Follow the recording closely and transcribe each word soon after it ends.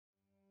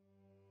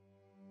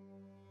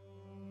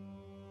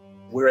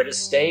we're at a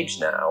stage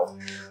now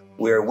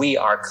where we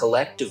are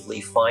collectively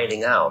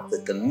finding out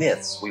that the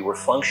myths we were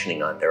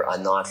functioning under are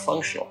not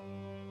functional.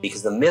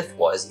 Because the myth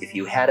was, if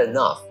you had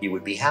enough, you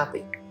would be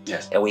happy.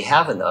 Yes. And we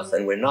have enough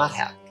and we're not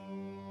happy.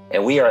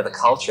 And we are the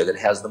culture that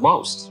has the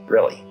most,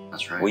 really.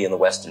 That's right. We in the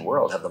Western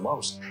world have the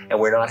most, and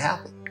we're not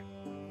happy.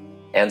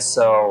 And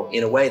so,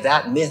 in a way,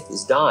 that myth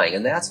is dying.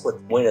 And that's where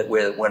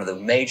one of the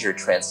major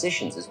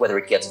transitions is, whether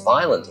it gets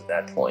violent at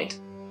that point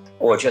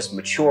or just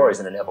matures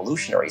in an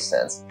evolutionary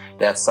sense.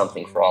 That's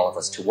something for all of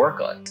us to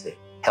work on, to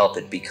help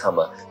it become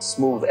a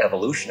smooth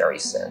evolutionary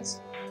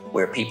sense,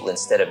 where people,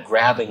 instead of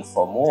grabbing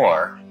for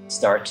more,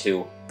 start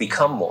to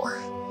become more.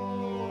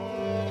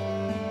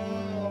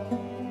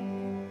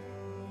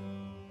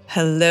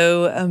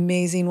 Hello,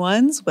 amazing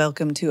ones.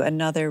 Welcome to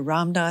another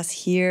Ram Dass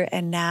Here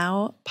and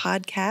Now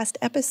podcast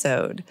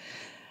episode.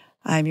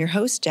 I'm your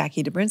host,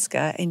 Jackie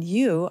Dobrinska, and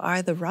you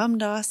are the Ram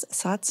Dass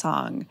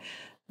Satsang,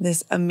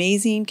 this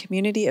amazing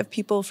community of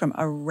people from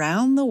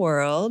around the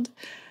world,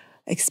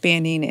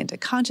 expanding into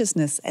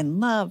consciousness and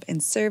love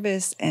and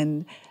service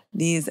and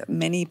these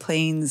many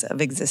planes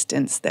of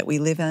existence that we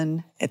live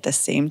in at the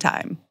same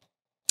time.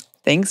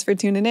 Thanks for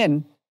tuning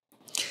in.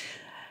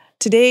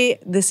 Today,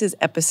 this is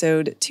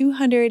episode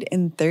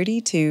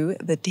 232,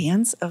 The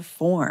Dance of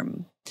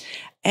Form.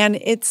 And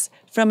it's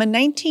from a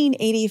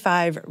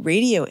 1985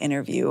 radio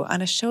interview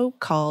on a show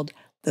called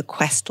The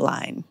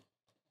Questline.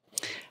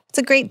 It's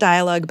a great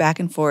dialogue back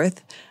and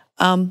forth.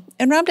 And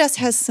Ram Dass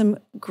has some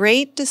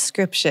great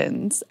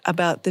descriptions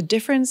about the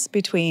difference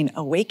between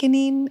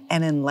awakening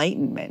and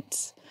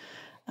enlightenment.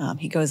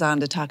 He goes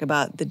on to talk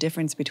about the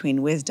difference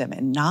between wisdom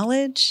and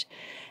knowledge.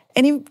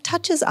 And he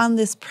touches on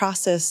this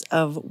process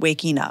of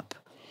waking up,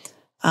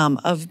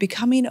 of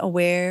becoming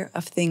aware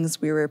of things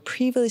we were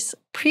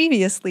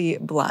previously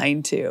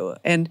blind to.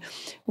 And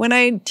when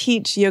I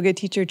teach yoga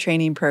teacher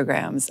training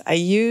programs, I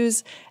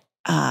use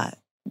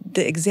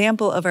the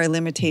example of our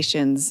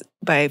limitations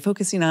by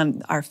focusing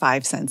on our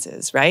five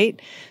senses,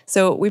 right?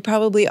 So we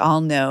probably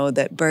all know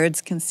that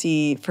birds can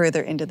see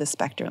further into the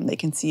spectrum. They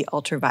can see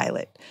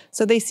ultraviolet.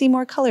 So they see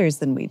more colors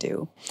than we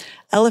do.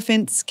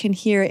 Elephants can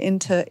hear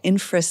into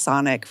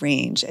infrasonic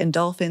range and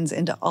dolphins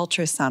into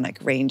ultrasonic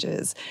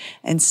ranges.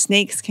 And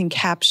snakes can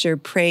capture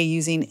prey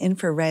using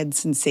infrared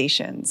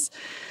sensations.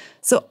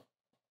 So,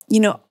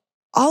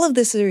 all of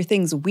this are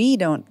things we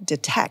don't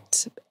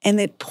detect, and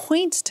it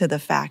points to the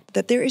fact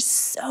that there is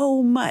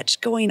so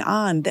much going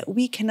on that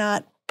we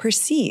cannot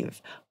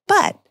perceive.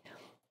 But,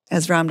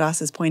 as Ram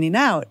Dass is pointing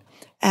out,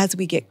 as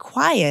we get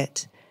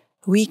quiet,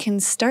 we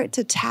can start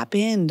to tap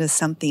into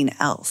something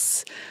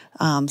else,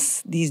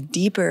 these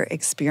deeper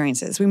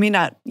experiences. We may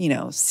not,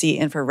 see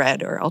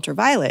infrared or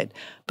ultraviolet,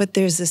 but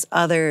there's this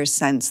other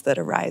sense that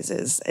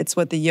arises. It's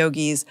what the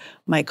yogis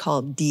might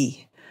call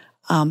D.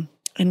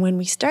 And when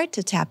we start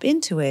to tap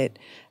into it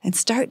and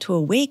start to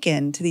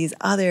awaken to these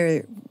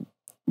other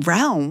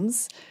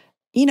realms,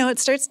 it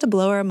starts to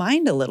blow our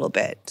mind a little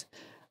bit.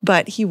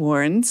 But he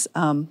warns,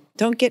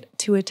 don't get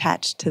too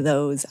attached to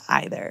those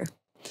either.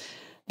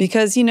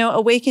 Because,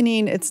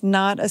 awakening, it's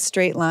not a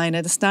straight line.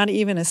 It's not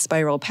even a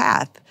spiral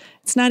path.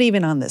 It's not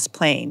even on this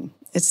plane.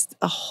 It's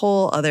a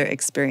whole other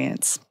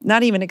experience,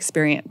 not even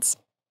experience.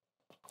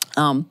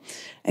 And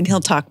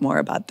he'll talk more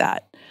about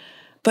that.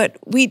 But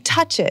we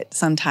touch it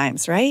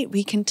sometimes, right?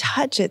 We can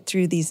touch it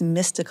through these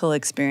mystical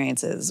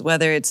experiences,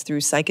 whether it's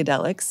through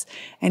psychedelics.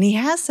 And he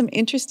has some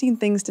interesting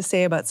things to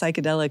say about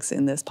psychedelics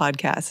in this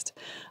podcast.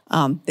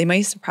 They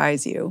may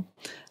surprise you.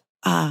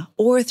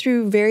 Or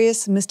through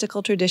various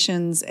mystical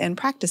traditions and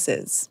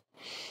practices.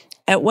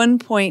 At one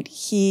point,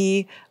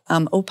 he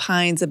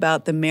opines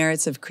about the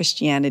merits of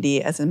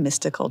Christianity as a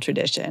mystical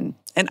tradition.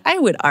 And I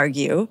would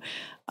argue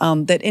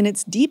that in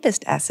its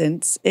deepest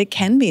essence, it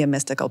can be a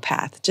mystical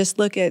path. Just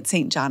look at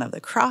St. John of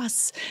the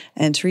Cross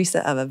and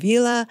Teresa of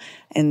Avila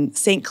and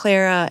St.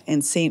 Clara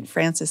and St.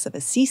 Francis of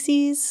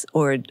Assisi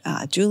or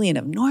Julian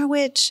of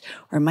Norwich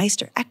or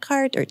Meister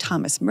Eckhart or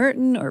Thomas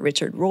Merton or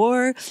Richard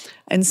Rohr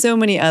and so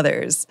many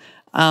others.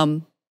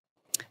 In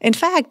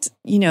fact,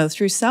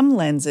 through some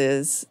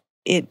lenses,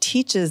 it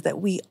teaches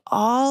that we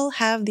all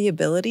have the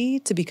ability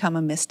to become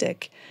a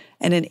mystic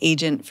and an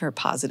agent for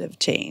positive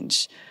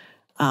change.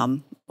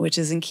 Which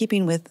is in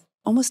keeping with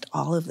almost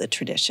all of the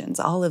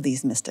traditions, all of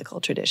these mystical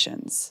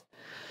traditions.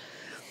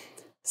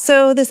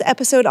 So this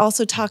episode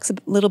also talks a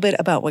little bit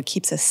about what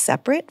keeps us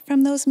separate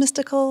from those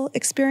mystical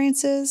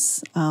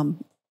experiences,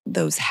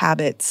 those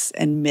habits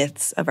and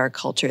myths of our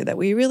culture that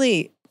we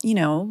really,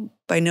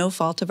 by no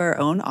fault of our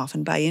own,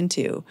 often buy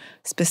into,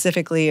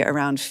 specifically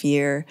around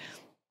fear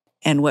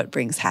and what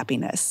brings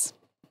happiness.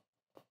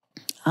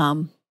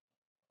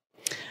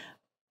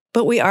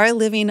 But we are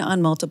living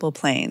on multiple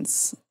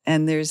planes.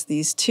 And there's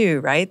these two,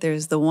 right?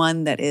 There's the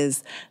one that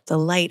is the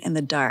light and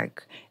the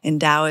dark. In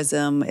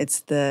Taoism, it's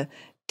the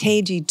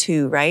Teiji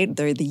Tu, right?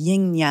 They're the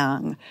yin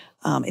yang.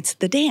 It's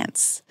the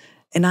dance.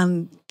 And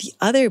on the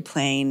other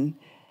plane,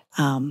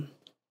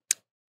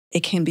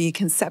 it can be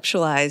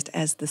conceptualized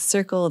as the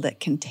circle that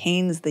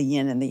contains the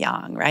yin and the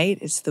yang, right?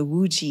 It's the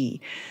wuji.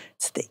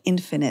 It's the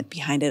infinite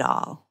behind it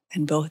all.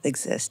 and both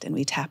exist, and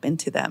we tap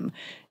into them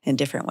in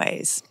different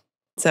ways.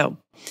 So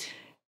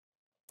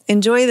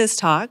enjoy this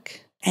talk,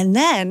 and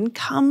then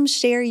come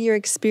share your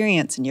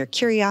experience and your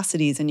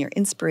curiosities and your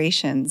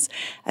inspirations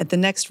at the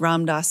next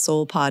Ram Dass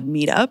Soul Pod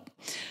meetup.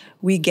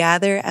 We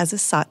gather as a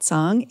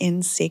satsang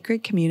in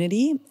sacred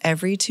community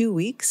every 2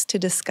 weeks to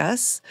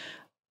discuss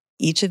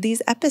each of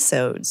these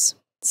episodes.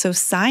 So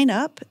sign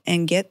up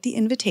and get the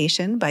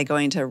invitation by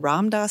going to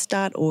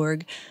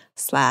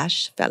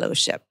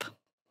ramdass.org/fellowship.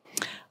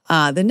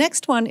 The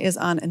next one is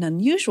on an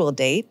unusual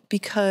date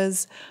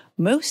because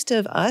most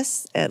of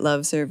us at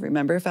Love, Serve,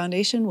 Remember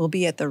Foundation will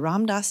be at the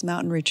Ram Dass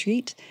Mountain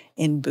Retreat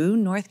in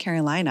Boone, North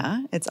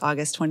Carolina. It's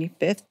August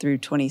 25th through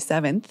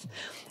 27th.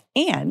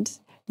 And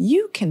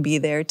you can be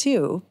there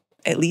too,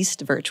 at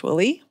least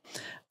virtually.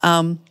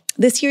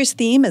 This year's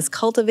theme is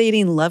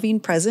cultivating loving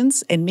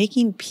presence and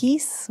making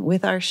peace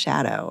with our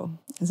shadow.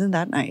 Isn't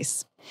that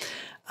nice?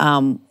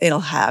 It'll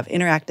have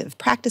interactive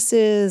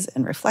practices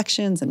and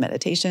reflections and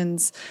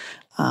meditations.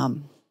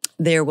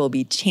 There will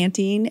be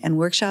chanting and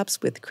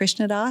workshops with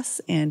Krishna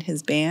Das and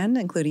his band,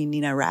 including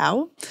Nina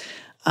Rao.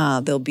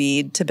 There'll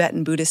be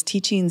Tibetan Buddhist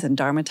teachings and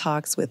Dharma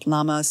talks with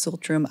Lama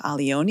Sultram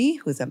Alioni,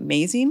 who's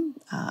amazing.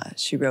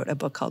 She wrote a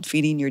book called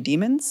Feeding Your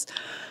Demons.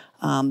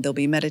 There'll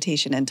be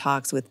meditation and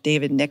talks with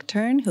David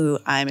Nichtern, who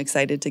I'm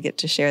excited to get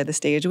to share the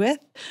stage with.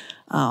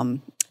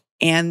 And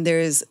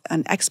there's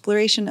an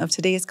exploration of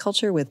today's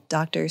culture with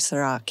Dr.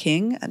 Sarah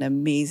King, an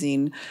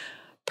amazing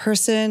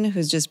person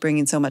who's just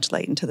bringing so much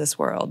light into this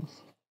world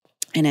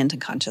and into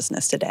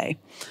consciousness today.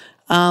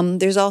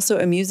 There's also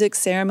a music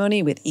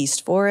ceremony with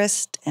East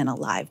Forest and a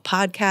live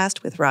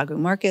podcast with Raghu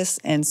Marcus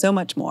and so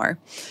much more.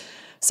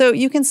 So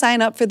you can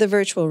sign up for the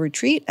virtual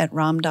retreat at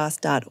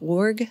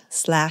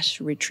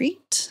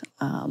ramdass.org/retreat.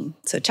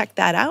 So check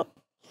that out.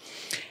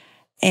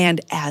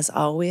 And as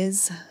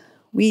always,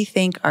 we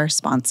thank our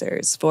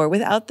sponsors, for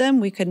without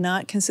them, we could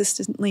not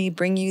consistently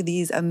bring you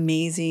these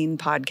amazing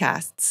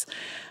podcasts.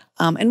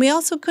 And we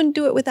also couldn't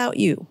do it without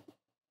you,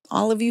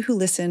 all of you who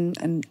listen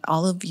and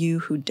all of you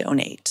who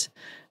donate.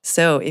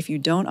 So if you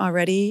don't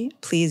already,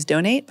 please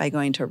donate by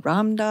going to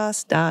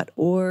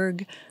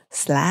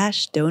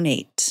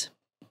ramdass.org/donate.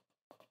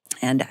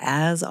 And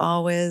as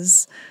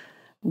always,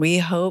 we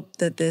hope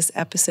that this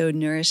episode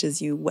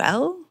nourishes you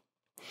well,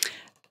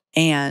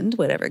 and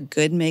whatever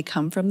good may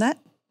come from that,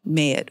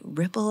 may it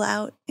ripple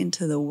out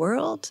into the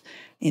world,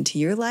 into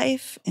your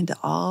life, into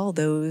all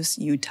those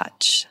you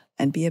touch,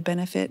 and be a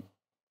benefit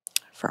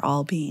for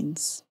all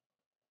beings.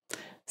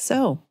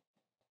 So,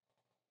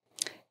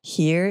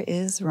 here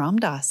is Ram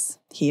Dass,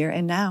 here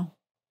and now.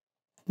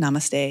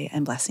 Namaste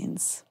and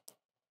blessings.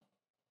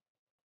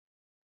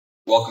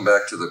 Welcome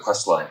back to the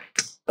Questline.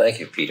 Thank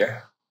you,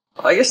 Peter.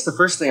 I guess the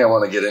first thing I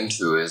want to get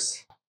into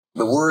is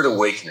the word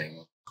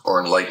awakening or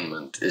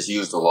enlightenment is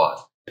used a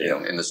lot,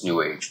 in this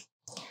new age.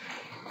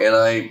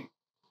 And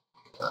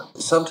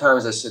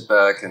sometimes I sit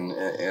back and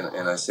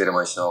I say to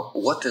myself,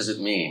 what does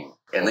it mean?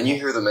 And then you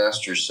hear the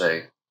masters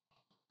say,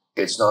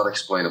 it's not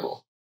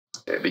explainable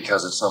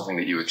because it's something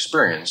that you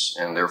experience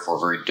and therefore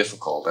very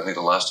difficult. I think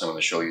the last time on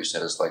the show you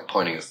said it's like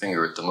pointing a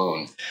finger at the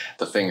moon.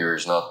 The finger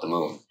is not the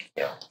moon.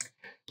 Yeah.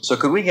 So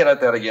could we get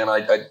at that again?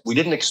 We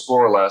didn't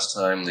explore last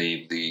time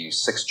the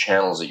 6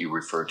 channels that you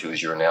referred to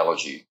as your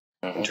analogy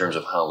in terms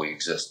of how we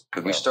exist.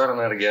 Could we start on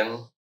that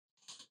again?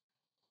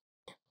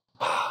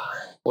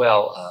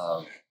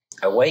 Well,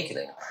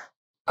 awakening.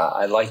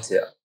 I'd like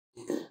to.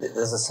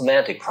 There's a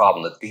semantic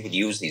problem that people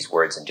use these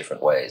words in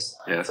different ways,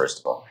 first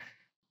of all.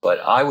 But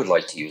I would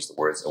like to use the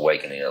words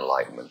awakening and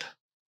enlightenment.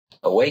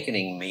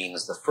 Awakening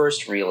means the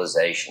first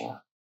realization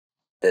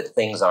that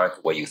things aren't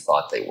the way you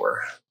thought they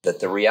were,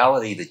 that the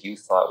reality that you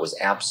thought was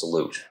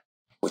absolute,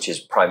 which is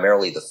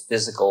primarily the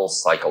physical,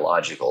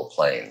 psychological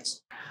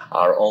planes,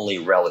 are only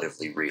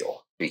relatively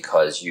real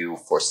because you,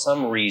 for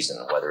some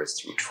reason, whether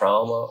it's through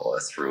trauma or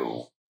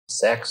through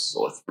sex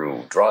or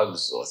through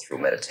drugs or through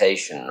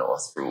meditation or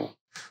through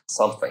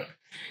something,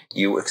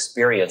 you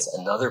experience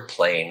another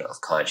plane of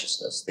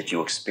consciousness that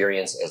you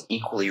experience as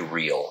equally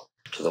real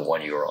to the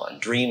one you're on.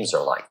 Dreams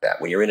are like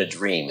that. When you're in a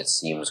dream, it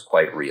seems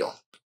quite real.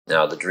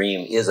 Now, the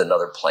dream is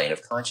another plane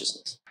of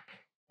consciousness.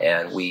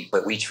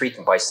 But we treat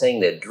them, by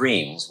saying they're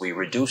dreams, we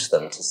reduce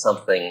them to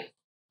something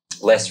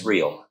less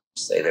real.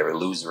 Say they're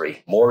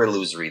illusory, more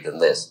illusory than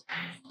this.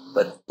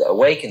 But the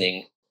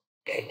awakening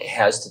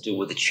has to do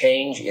with a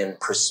change in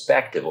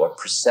perspective or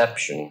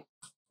perception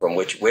from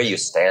where you're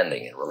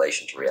standing in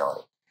relation to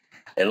reality.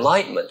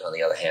 Enlightenment, on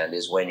the other hand,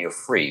 is when you're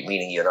free,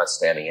 meaning you're not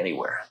standing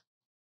anywhere.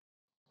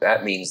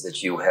 That means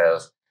that you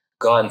have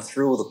gone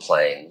through the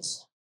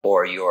planes,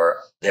 or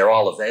they're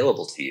all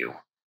available to you,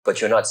 but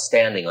you're not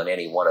standing on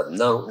any one of them.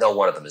 No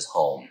one of them is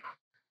home.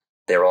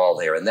 They're all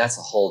there, and that's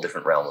a whole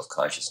different realm of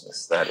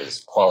consciousness. That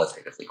is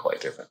qualitatively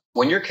quite different.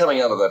 When you're coming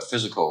out of that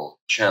physical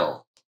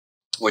channel,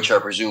 which I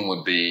presume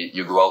would be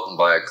you go out and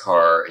buy a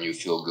car and you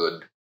feel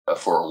good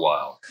for a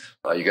while.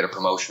 You get a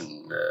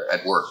promotion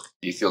at work.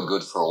 You feel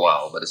good for a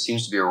while, but it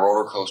seems to be a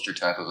roller coaster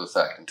type of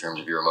effect in terms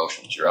of your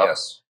emotions. You're up,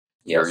 yes.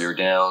 You're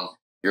down.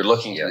 You're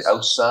looking to the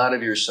outside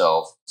of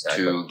yourself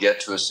to get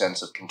to a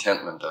sense of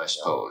contentment, I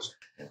suppose.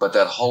 But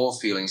that hollow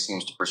feeling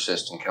seems to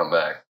persist and come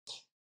back.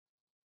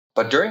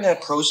 But during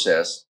that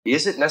process,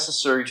 is it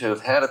necessary to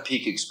have had a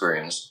peak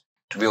experience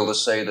to be able to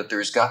say that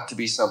there's got to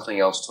be something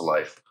else to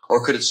life?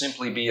 Or could it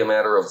simply be a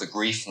matter of the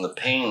grief and the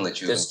pain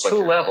that you've inflicted?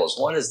 There's two levels.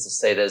 One is to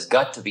say there's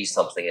got to be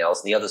something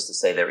else, and the other is to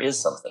say there is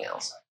something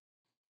else.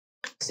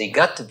 See,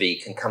 got to be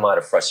can come out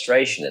of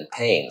frustration and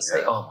pain.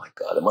 Say, oh my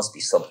God, there must be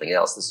something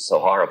else. This is so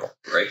horrible.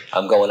 Right.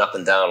 I'm going up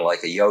and down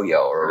like a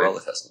yo-yo or a roller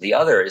coaster. The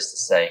other is to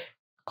say,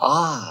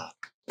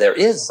 there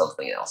is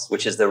something else,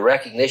 which is the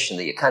recognition,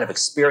 the kind of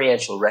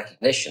experiential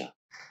recognition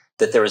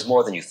that there is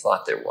more than you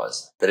thought there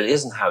was, that it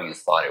isn't how you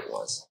thought it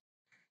was.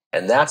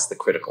 And that's the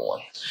critical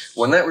one.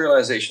 When that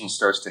realization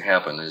starts to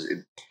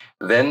happen,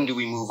 then do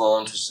we move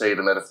on to, say,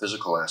 the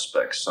metaphysical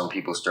aspects? Some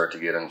people start to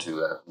get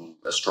into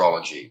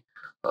astrology,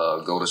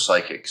 go to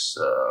psychics,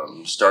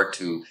 start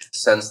to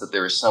sense that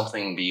there is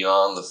something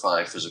beyond the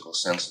five physical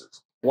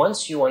senses.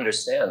 Once you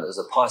understand there's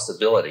a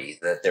possibility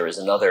that there is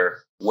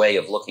another way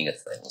of looking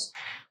at things,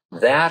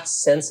 that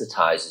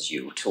sensitizes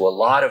you to a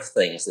lot of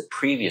things that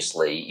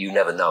previously you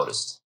never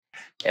noticed.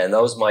 And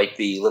those might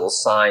be little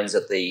signs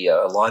at the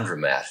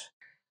laundromat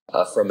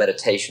for a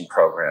meditation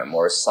program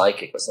or a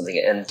psychic or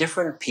something. And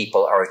different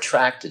people are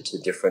attracted to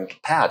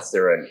different paths.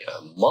 There are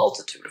a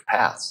multitude of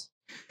paths.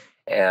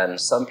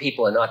 And some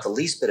people are not the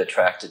least bit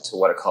attracted to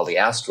what are called the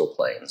astral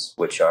planes,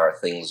 which are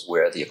things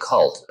where the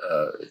occult,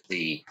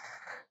 the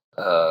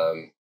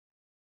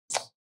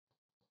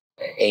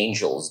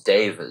angels,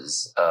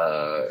 devas,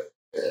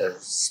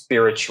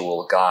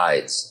 spiritual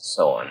guides,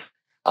 so on.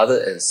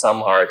 And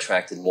some are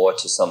attracted more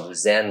to some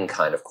Zen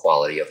kind of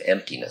quality of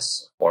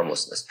emptiness,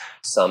 formlessness.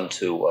 Some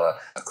to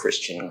a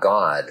Christian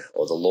God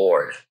or the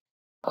Lord.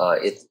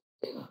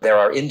 There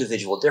are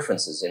individual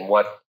differences in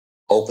what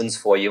opens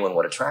for you and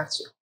what attracts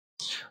you.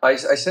 I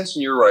sense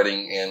in your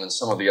writing and in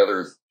some of the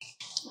other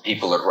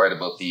people that write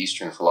about the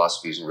Eastern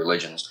philosophies and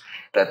religions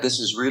that this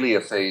is really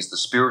a phase, the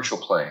spiritual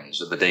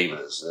planes of the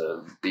devas,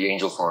 the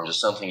angel forms, is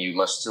something you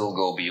must still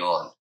go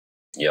beyond.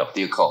 Yeah.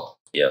 The occult.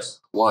 Yes.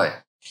 Why?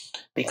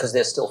 Because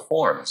they're still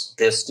forms.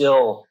 They're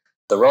still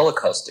the roller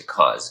coaster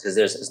cause. Because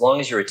as long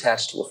as you're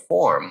attached to a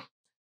form,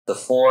 the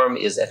form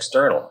is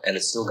external and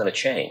it's still going to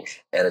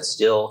change and it's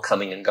still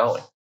coming and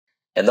going.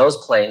 And those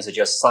planes are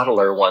just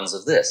subtler ones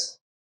of this.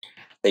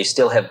 They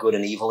still have good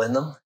and evil in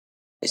them.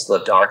 They still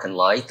have dark and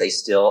light. They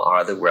still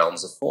are the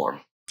realms of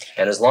form.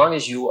 And as long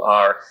as you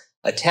are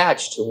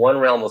attached to one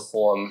realm of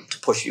form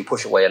to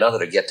push away another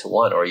to get to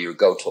one, or you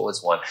go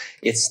towards one,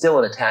 it's still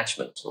an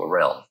attachment to a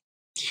realm.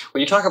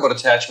 When you talk about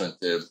attachment,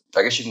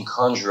 I guess you can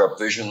conjure up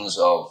visions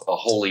of a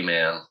holy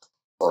man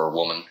or a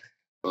woman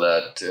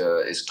that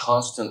is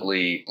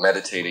constantly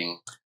meditating,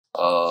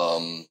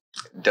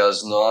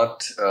 does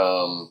not,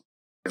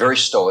 very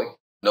stoic,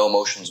 no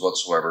emotions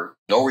whatsoever,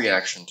 no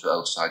reaction to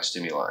outside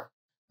stimuli.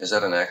 Is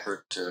that an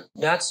accurate?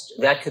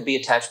 That could be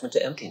attachment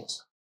to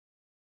emptiness.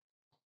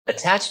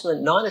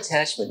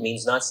 Non-attachment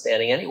means not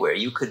standing anywhere.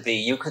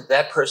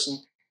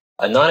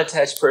 A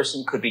non-attached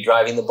person could be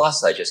driving the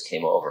bus I just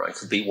came over on,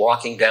 could be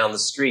walking down the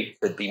street,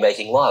 could be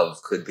making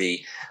love, could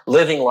be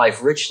living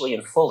life richly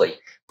and fully,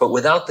 but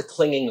without the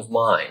clinging of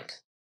mind.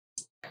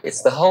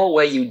 It's the whole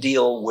way you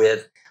deal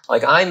with,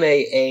 like I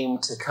may aim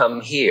to come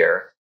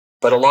here,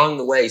 but along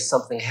the way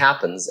something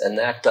happens and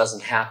that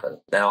doesn't happen.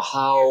 Now,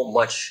 how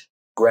much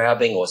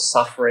grabbing or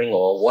suffering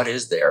or what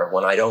is there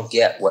when I don't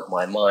get what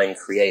my mind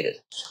created?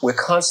 We're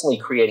constantly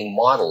creating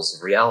models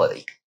of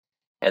reality.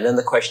 And then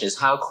the question is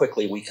how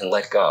quickly we can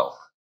let go.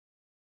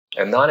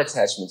 And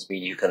non-attachments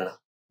mean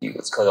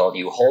it's called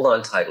you hold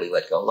on tightly,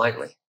 let go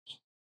lightly.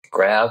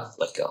 Grab,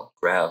 let go.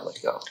 Grab, let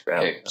go.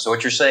 Grab. Okay. So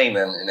what you're saying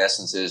then, in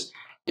essence, is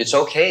it's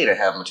okay to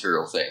have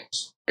material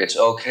things. It's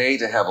okay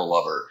to have a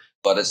lover,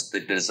 but it's the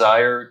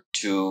desire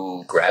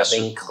to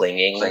grabbing,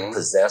 clinging,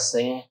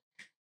 possessing,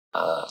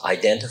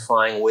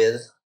 identifying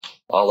with,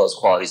 all those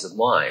qualities of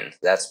mind.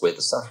 That's where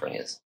the suffering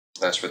is.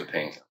 That's where the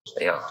pain comes.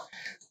 Yeah.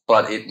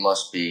 But it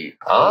must be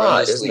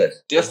isn't it?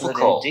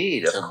 difficult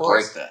indeed, to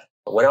break that.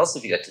 But what else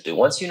have you got to do?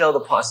 Once you know the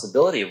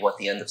possibility of what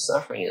the end of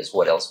suffering is,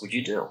 what else would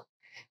you do?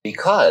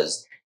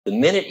 Because the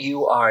minute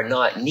you are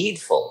not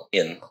needful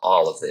in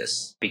all of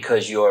this,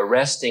 because you're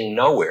resting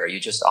nowhere,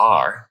 you just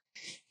are,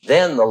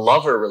 then the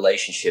lover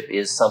relationship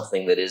is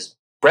something that is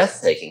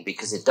breathtaking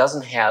because it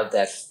doesn't have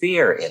that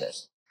fear in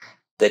it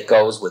that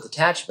goes with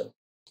attachment.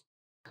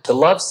 To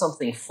love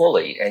something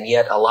fully and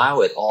yet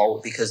allow it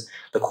all, because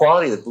the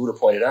quality that Buddha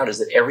pointed out is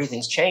that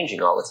everything's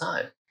changing all the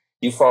time.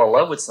 You fall in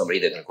love with somebody,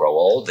 they're going to grow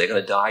old, they're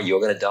going to die, you're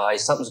going to die,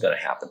 something's going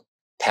to happen.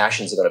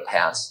 Passions are going to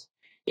pass.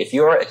 If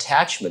your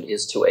attachment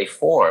is to a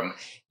form,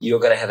 you're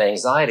going to have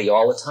anxiety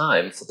all the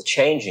time for the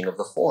changing of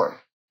the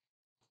form.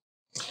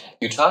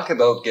 You talk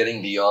about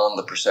getting beyond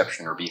the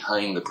perception or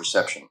behind the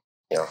perception.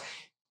 Yeah.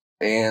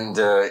 And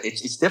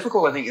it's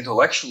difficult, I think,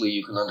 intellectually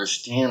you can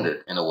understand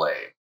it in a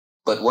way.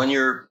 But when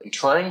you're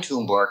trying to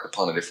embark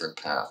upon a different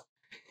path,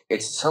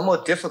 it's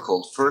somewhat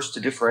difficult first to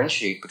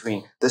differentiate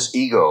between this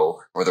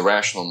ego or the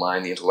rational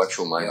mind, the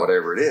intellectual mind,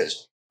 whatever it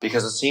is,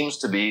 Because it seems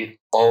to be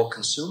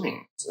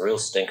all-consuming. It's a real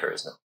stinker,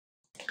 isn't it?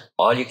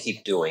 All you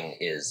keep doing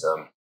is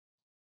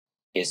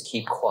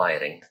keep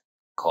quieting,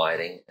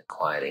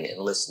 and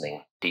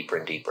listening deeper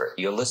and deeper.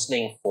 You're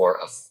listening for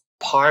a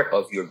part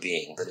of your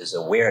being that is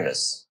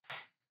awareness,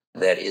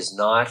 that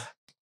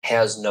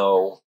has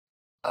no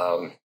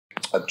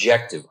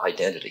objective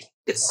identity.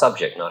 It's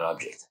subject, not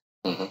object.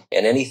 Mm-hmm.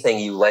 And anything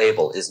you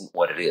label isn't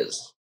what it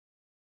is.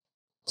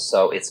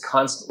 So it's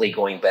constantly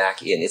going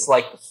back in. It's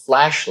like the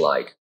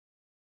flashlight,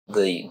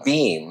 the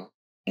beam,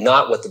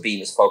 not what the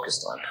beam is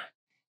focused on.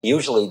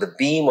 Usually the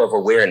beam of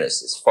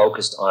awareness is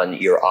focused on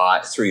your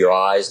eye, through your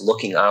eyes,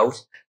 looking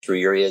out, through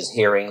your ears,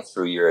 hearing,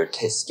 through your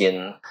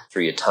skin,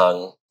 through your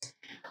tongue,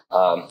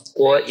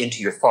 or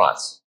into your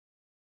thoughts.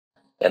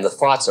 And the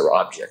thoughts are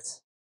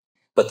objects.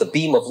 But the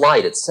beam of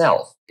light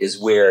itself is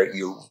where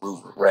you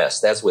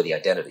rest. That's where the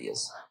identity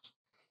is.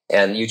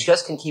 And you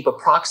just can keep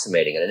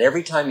approximating it. And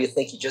every time you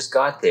think you just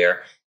got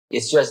there,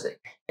 it's just,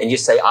 and you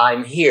say,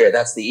 I'm here,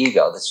 that's the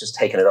ego that's just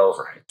taken it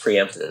over,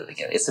 preempted it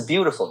again. It's a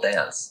beautiful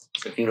dance.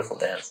 It's a beautiful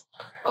dance.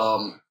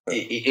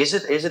 Is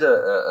it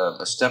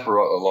a step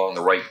along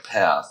the right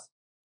path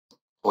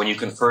when you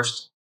can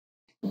first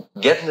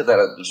get into that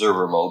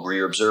observer mode where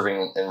you're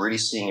observing and really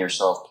seeing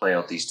yourself play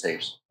out these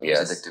tapes, these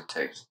addictive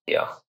tapes?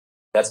 Yeah.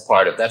 That's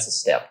a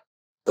step.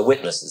 The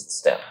witness is the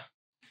step.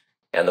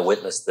 And the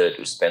witness that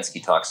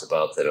Ouspensky talks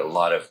about, that a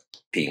lot of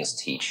beings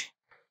teach,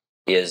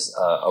 is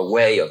a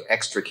way of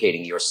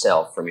extricating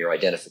yourself from your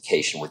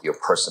identification with your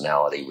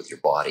personality, with your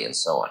body, and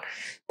so on.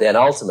 Then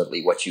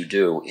ultimately what you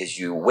do is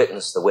you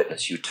witness the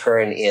witness. You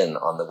turn in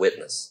on the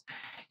witness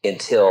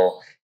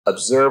until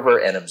observer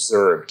and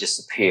observed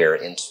disappear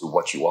into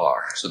what you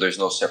are. So there's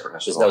no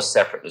separateness. There's no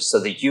separateness.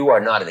 So that you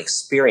are not an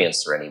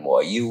experiencer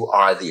anymore. You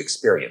are the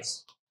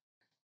experience.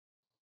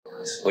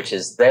 Which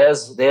is,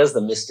 there's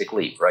the mystic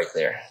leap right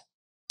there.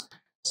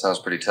 Sounds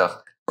pretty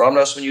tough.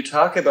 Ramdas, when you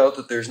talk about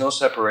that there's no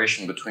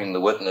separation between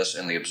the witness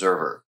and the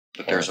observer,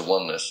 that there's a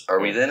oneness, are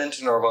we then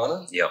into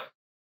nirvana? Yeah.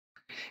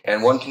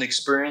 And one can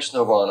experience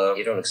nirvana.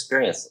 You don't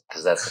experience it,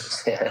 because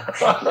that's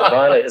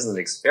nirvana isn't an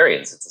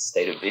experience, it's a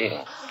state of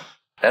being.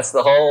 That's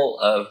the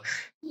whole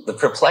the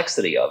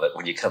perplexity of it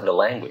when you come to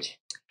language.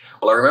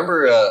 Well, I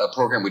remember a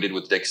program we did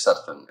with Dick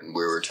Sutphin, and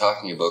we were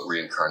talking about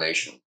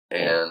reincarnation,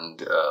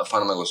 and a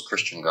fundamentalist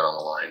Christian got on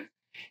the line,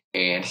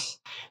 and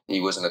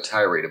he was in a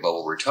tirade about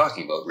what we were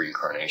talking about,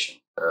 reincarnation,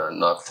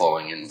 not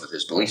following in with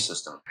his belief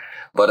system.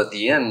 But at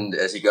the end,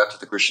 as he got to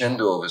the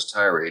crescendo of his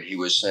tirade, he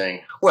was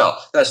saying,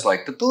 well, that's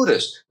like the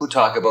Buddhists who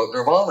talk about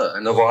nirvana,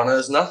 and nirvana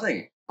is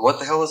nothing. What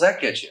the hell does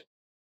that get you?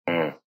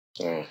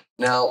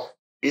 Now,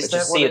 but you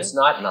see, it's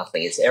not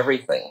nothing, it's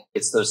everything.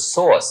 It's the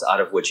source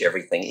out of which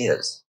everything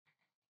is.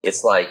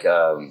 It's like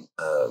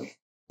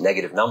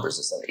negative numbers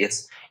or something.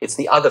 It's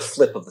the other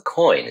flip of the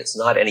coin. It's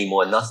not any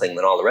more nothing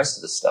than all the rest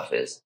of the stuff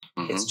is.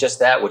 Mm-hmm. It's just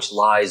that which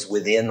lies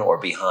within or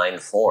behind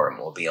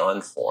form or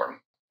beyond form,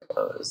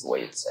 is the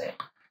way you'd say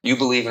it. You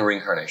believe in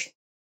reincarnation?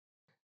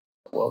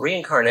 Well,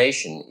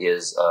 reincarnation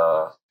is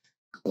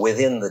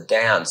within the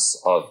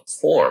dance of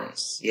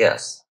forms,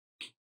 yes.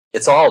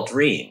 It's all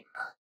dream,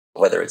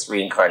 whether it's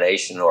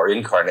reincarnation or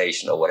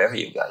incarnation or whatever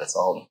you've got. It's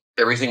all...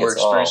 Everything we're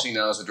experiencing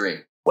now is a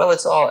dream. Well,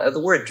 it's all... The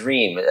word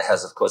dream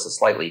has, of course, a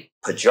slightly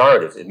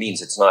pejorative. It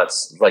means it's not...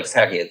 Like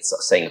saying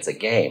it's a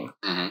game,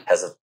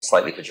 has a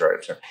slightly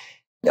pejorative term.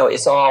 No,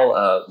 it's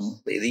all...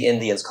 the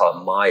Indians call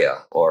it Maya,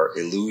 or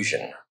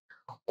illusion,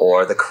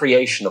 or the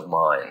creation of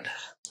mind.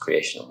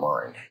 Creation of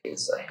mind, you'd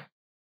say.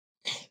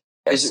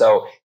 And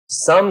so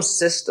some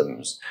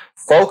systems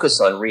focus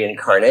on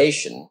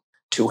reincarnation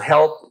to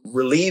help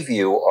relieve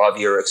you of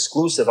your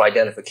exclusive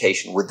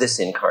identification with this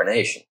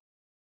incarnation,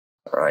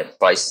 all right,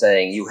 by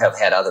saying you have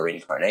had other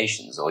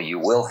incarnations, or you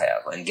will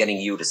have, and getting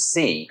you to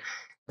see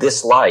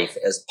this life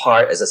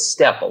as a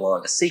step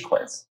along a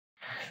sequence.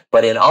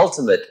 But in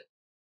ultimate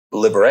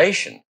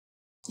liberation,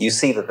 you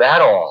see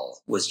that all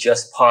was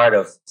just part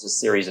of a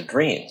series of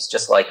dreams,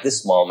 just like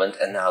this moment,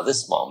 and now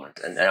this moment,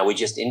 and now we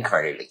just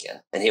incarnated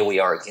again, and here we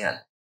are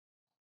again.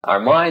 Our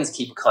minds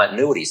keep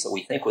continuity, so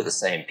we think we're the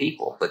same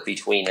people, but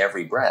between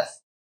every breath,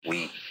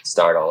 we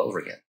start all over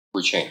again.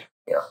 We change.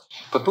 Yeah.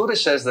 But Buddha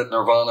says that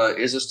nirvana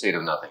is a state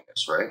of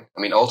nothingness, right? I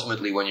mean,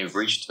 ultimately, when you've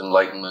reached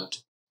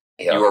enlightenment,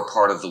 you are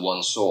part of the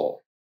one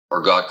soul,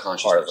 or God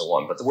consciousness. Part of the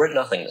one, but the word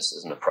nothingness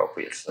isn't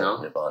appropriate for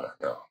nirvana,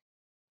 no.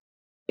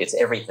 It's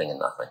everything and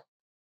nothing.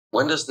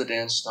 When does the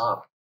dance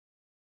stop?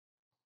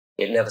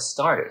 It never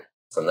started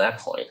from that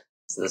point.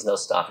 So there's no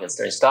stopping and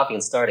starting. Stopping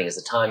and starting is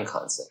a time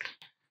concept.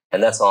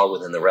 And that's all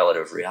within the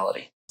relative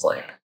reality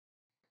plane.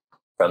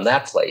 From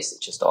that place,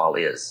 it just all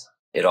is.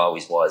 It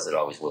always was, it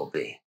always will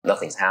be.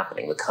 Nothing's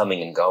happening. The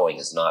coming and going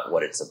is not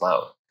what it's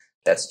about.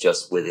 That's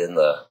just within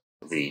the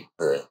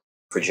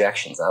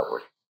projections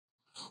outward.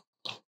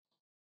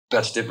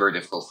 That's very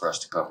difficult for us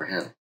to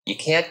comprehend. You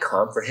can't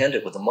comprehend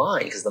it with the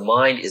mind, because the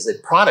mind is a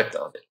product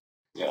of it.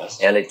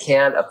 Yes. And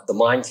the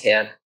mind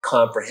can't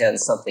comprehend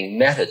something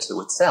meta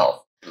to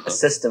itself. Mm-hmm. A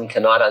system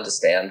cannot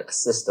understand a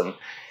system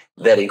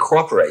that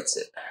incorporates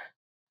it.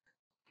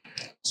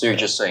 So you're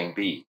just saying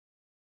be.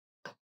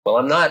 Well,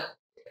 I'm not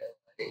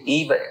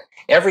even,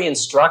 every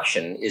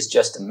instruction is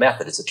just a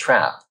method, it's a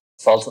trap.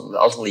 So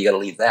ultimately, you got to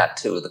leave that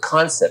too. The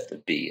concept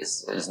of B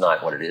is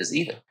not what it is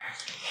either.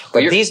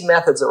 But these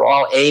methods are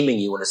all aiming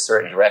you in a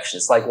certain direction.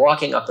 It's like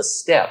walking up the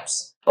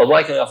steps or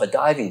walking off a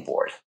diving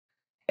board.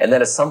 And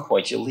then at some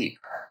point you leap.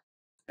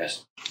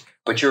 Yes.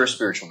 But you're a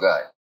spiritual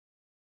guide.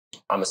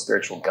 I'm a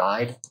spiritual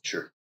guide.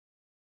 Sure.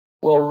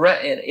 Well,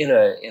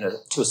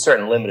 to a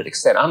certain limited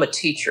extent, I'm a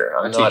teacher.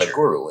 I'm not a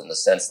guru in the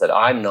sense that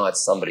I'm not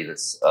somebody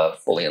that's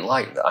fully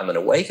enlightened. I'm an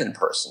awakened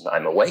person.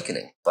 I'm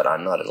awakening, but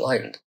I'm not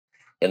enlightened.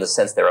 In the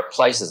sense there are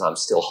places I'm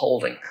still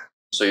holding.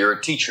 So you're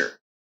a teacher.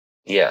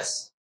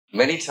 Yes.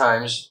 Many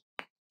times,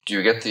 do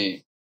you get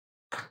the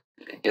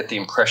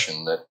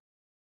impression that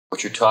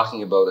what you're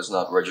talking about is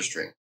not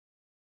registering?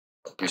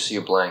 You see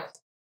a blank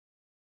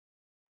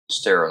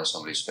stare on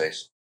somebody's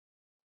face.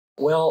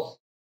 Well,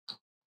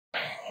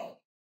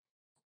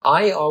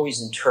 I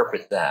always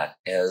interpret that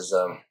as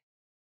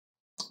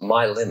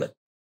my limit,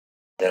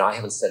 that I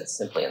haven't said it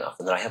simply enough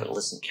and that I haven't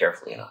listened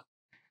carefully enough.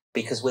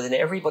 Because within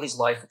everybody's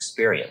life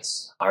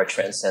experience are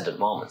transcendent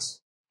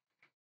moments.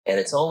 And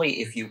it's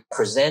only if you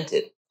present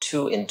it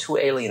in too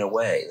alien a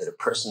way that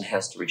a person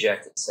has to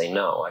reject it and say,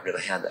 no, I've never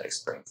had that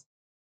experience.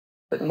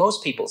 But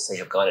most people, say,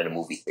 have gone into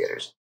movie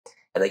theaters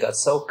and they got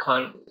so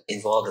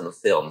involved in the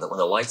film that when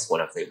the lights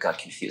went up, they got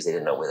confused. They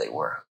didn't know where they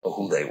were or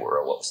who they were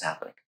or what was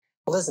happening.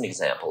 Well, there's an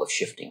example of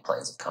shifting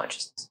planes of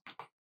consciousness.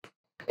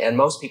 And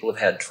most people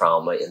have had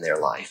trauma in their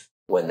life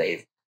when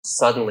they've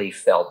suddenly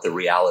felt the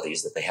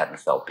realities that they hadn't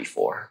felt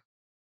before,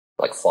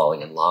 like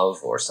falling in love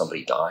or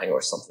somebody dying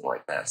or something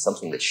like that,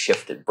 something that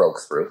shifted, broke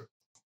through.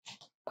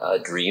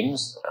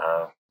 Dreams,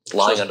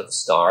 lying under the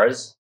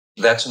stars.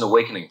 That's an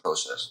awakening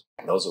process.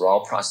 And those are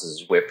all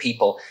processes where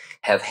people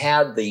have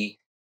had the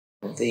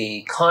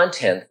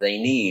content they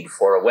need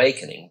for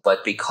awakening,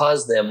 but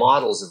because their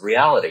models of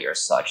reality are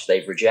such,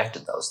 they've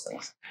rejected those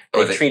things.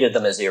 They've treated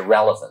them as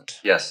irrelevant.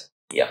 Yes.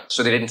 Yeah.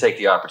 So they didn't take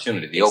the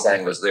opportunity. The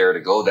opening was there to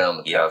go down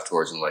the path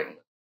towards enlightenment,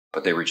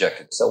 but they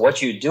rejected it. So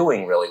what you're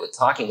doing really with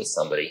talking with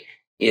somebody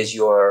is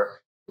you're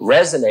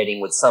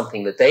resonating with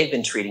something that they've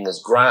been treating as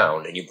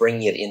ground and you're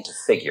bringing it into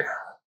figure.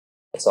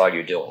 That's all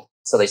you're doing.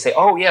 So they say,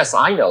 oh, yes,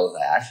 I know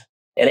that.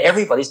 And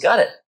everybody's got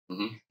it.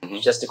 Mm-hmm. Mm-hmm.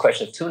 It's just a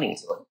question of tuning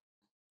to it.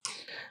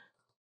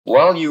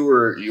 While you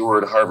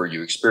were at Harvard,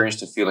 you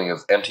experienced a feeling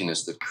of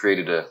emptiness that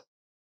created a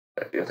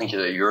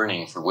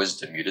yearning for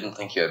wisdom. You didn't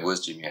think you had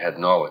wisdom, you had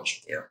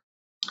knowledge. Yeah.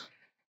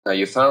 Now,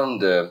 you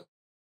found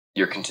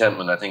your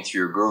contentment, I think,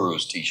 through your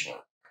guru's teaching,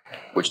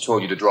 which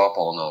told you to drop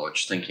all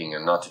knowledge, thinking,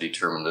 and not to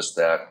determine this,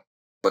 that,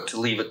 but to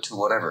leave it to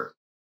whatever.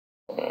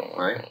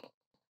 Right?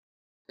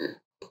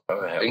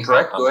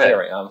 Incorrect? Go ahead.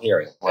 I'm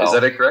hearing. Well, is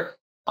that incorrect?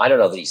 I don't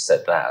know that he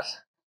said that.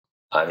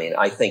 I mean,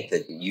 I think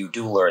that you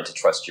do learn to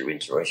trust your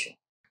intuition.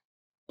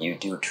 You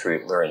do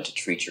learn to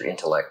treat your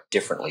intellect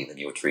differently than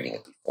you were treating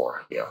it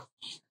before. Yeah,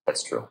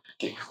 that's true.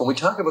 Okay. When we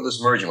talk about this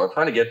merging, what I'm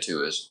trying to get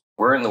to is,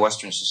 we're in the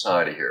Western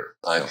society here.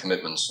 I have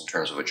commitments in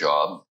terms of a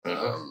job.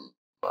 Mm-hmm.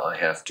 I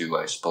have to,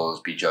 I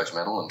suppose, be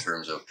judgmental in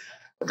terms of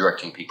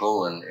directing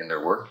people in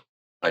their work.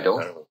 I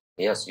don't?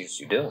 Yes,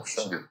 you do.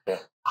 Sure. You do. Yeah.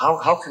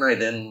 How can I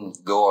then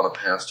go on a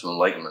path to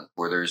enlightenment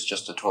where there's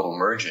just a total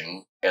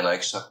merging and I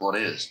accept what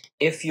is?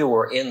 If you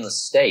were in the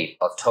state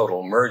of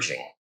total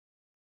merging,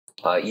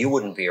 you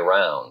wouldn't be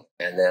around.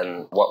 And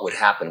then what would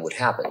happen,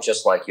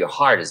 just like your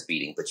heart is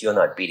beating, but you're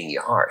not beating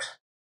your heart.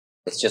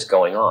 It's just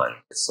going on.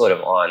 It's sort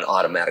of on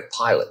automatic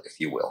pilot, if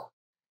you will.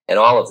 And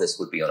all of this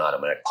would be on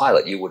automatic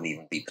pilot. You wouldn't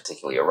even be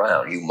particularly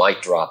around. You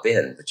might drop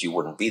in, but you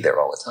wouldn't be there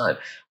all the time.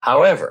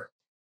 However,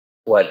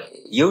 what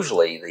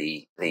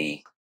usually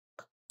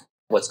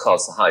what's called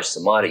Sahaj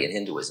Samadhi in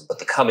Hinduism, but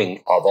the coming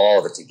of all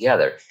of it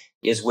together,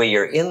 is where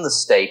you're in the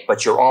state,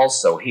 but you're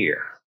also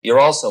here. You're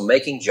also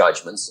making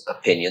judgments,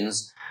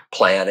 opinions,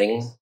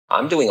 planning.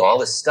 I'm doing all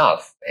this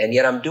stuff, and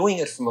yet I'm doing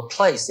it from a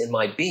place in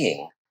my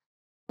being,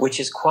 which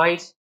is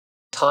quite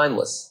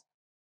timeless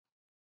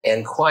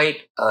and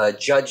quite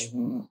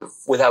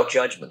without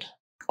judgment.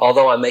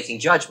 Although I'm making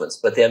judgments,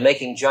 but they're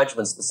making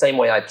judgments the same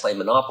way I play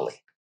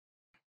Monopoly,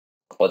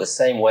 or the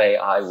same way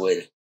I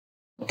would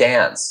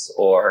dance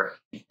or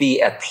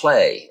be at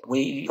play.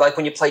 Like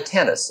when you play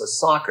tennis or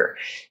soccer,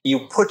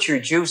 you put your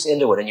juice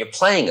into it and you're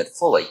playing it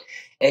fully.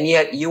 And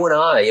yet you and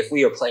I, if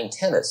we are playing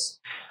tennis,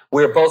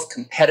 we're both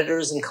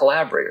competitors and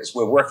collaborators.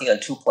 We're working on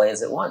two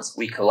planes at once.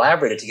 We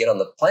collaborated to get on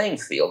the playing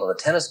field on the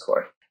tennis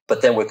court,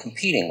 but then we're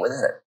competing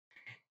within it.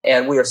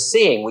 And we're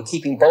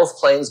keeping both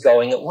planes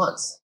going at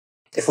once.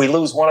 If we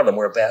lose one of them,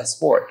 we're a bad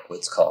sport,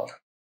 it's called.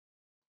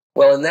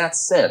 Well, in that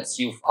sense,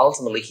 you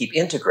ultimately keep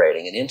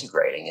integrating and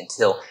integrating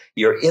until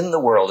you're in the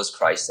world, as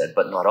Christ said,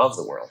 but not of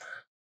the world.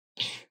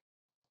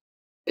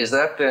 Is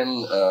that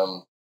then,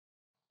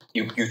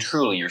 you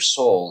truly, your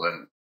soul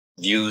then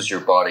views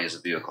your body as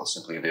a vehicle,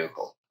 simply a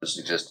vehicle, this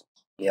existence?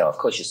 Yeah, of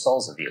course, your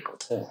soul's a vehicle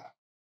too.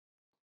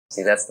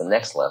 See, that's the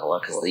next level,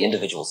 because the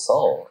individual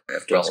soul,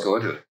 after Let's go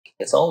into it.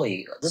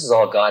 This is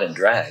all God and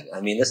drag. I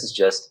mean, this is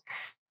just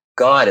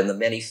God in the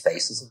many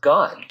faces of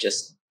God,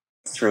 just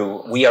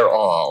through, we are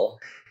all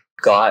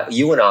God,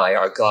 you and I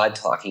are God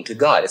talking to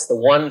God. It's the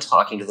one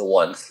talking to the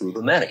one through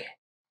the many.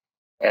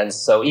 And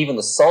so even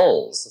the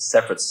souls, the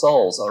separate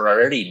souls, are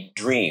already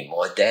dream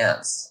or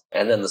dance.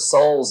 And then the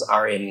souls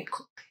are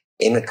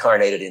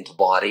incarnated into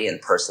body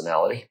and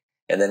personality.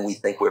 And then we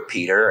think we're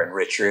Peter and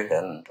Richard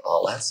and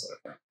all that sort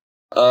of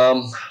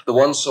thing. The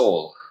one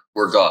soul,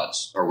 we're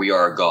gods, or we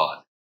are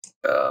God.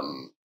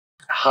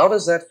 How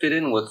does that fit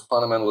in with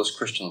fundamentalist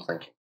Christian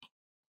thinking?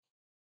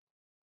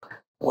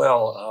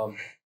 Well,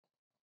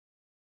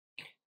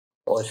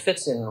 it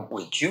fits in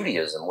with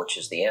Judaism, which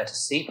is the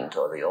antecedent,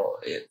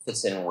 it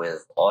fits in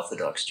with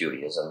Orthodox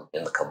Judaism.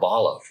 In the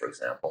Kabbalah, for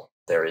example,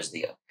 there is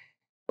the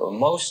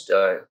most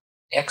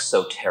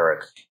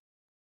exoteric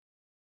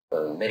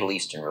Middle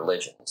Eastern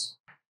religions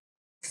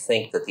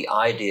think that the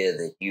idea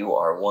that you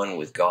are one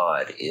with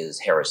God is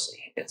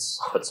heresy. It's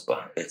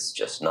chutzpah. It's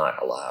just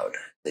not allowed.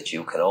 That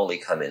you can only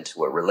come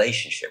into a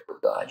relationship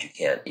with God.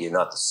 You're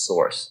not the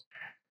source.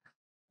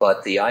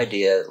 But the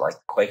idea, like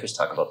the Quakers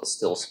talk about the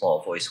still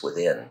small voice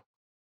within,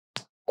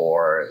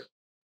 or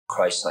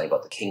Christ talking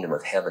about the kingdom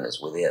of heaven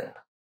is within.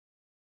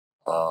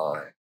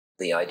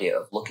 The idea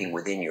of looking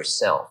within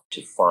yourself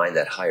to find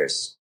that higher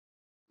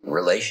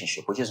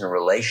relationship, which isn't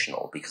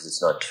relational because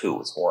it's not two,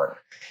 it's one.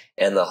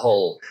 And the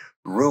whole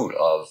root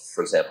of,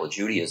 for example,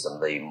 Judaism,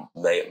 the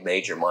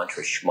major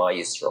mantra, Shema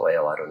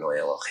Yisrael, Adonai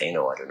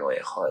Eloheinu, Adonai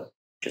Echad,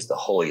 which is the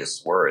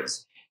holiest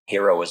words.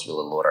 Hear, O Israel,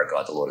 the Lord our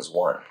God, the Lord is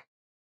one.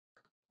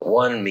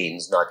 One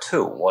means not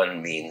two.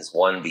 One means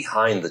one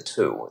behind the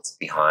two. It's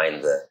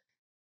behind the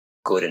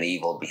good and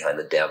evil, behind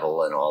the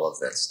devil and all of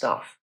that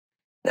stuff.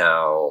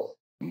 Now,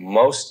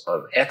 most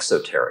of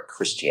exoteric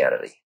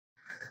Christianity,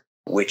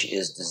 which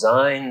is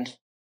designed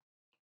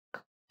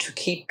to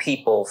keep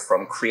people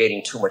from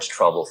creating too much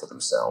trouble for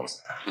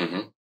themselves.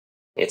 Mm-hmm.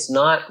 It's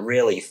not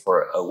really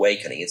for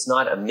awakening. It's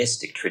not a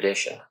mystic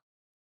tradition.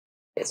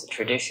 It's a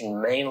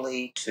tradition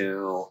mainly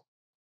to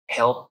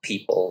help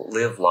people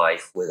live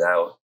life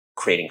without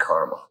creating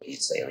karma,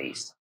 you'd say in the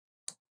East.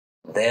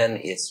 Then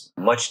it's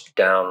much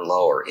down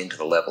lower into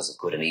the levels of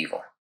good and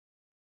evil.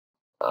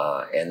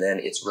 And then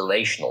it's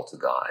relational to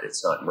God.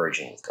 It's not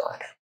merging with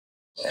God.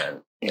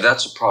 And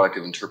that's a product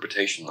of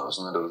interpretation, though,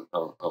 isn't it,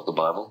 of the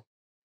Bible?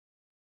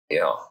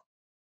 Yeah,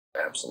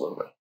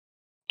 absolutely.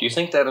 Do you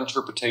think that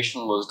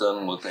interpretation was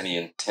done with any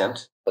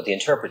intent? But the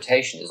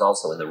interpretation is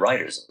also in the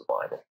writers of the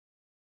Bible.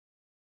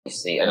 You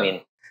see, yeah. I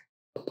mean,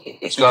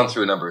 it's gone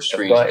through a number of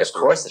streams. Of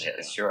course it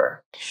has,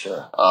 sure.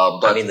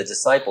 But I mean, the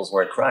disciples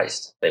weren't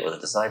Christ. They were the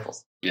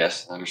disciples.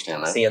 Yes, I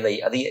understand that. See, and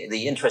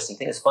the interesting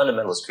thing is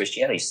fundamentalist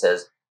Christianity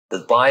says the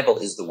Bible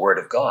is the Word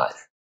of God.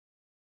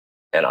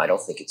 And I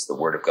don't think it's the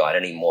Word of God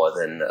any more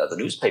than the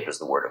newspaper is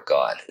the Word of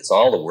God. It's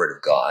all the Word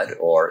of God,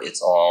 or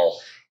it's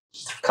all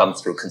come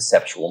through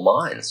conceptual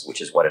minds, which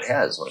is what it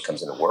has when it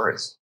comes into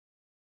words.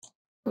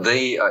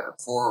 They,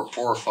 400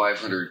 or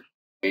 500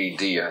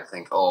 AD, I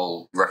think,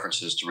 all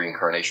references to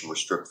reincarnation were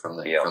stripped from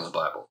the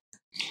Bible.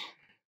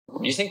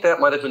 Do you think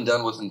that might have been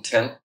done with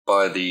intent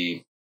by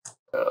the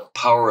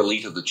power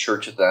elite of the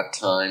church at that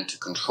time to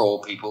control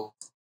people?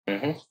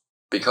 Mm-hmm.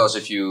 Because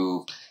if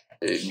you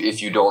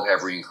don't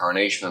have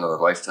reincarnation, another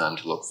lifetime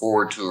to look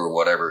forward to or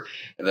whatever,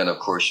 and then, of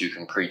course, you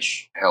can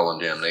preach hell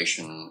and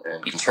damnation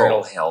and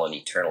eternal hell and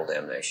eternal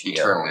damnation.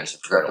 Eternal, yes,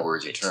 the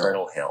words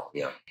eternal hell,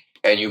 yeah.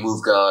 And you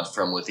move God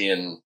from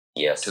within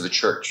to the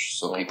church,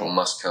 so mm-hmm. people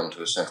must come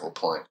to a central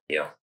point.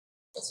 Yeah,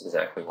 that's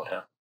exactly what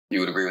happened.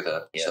 You would agree with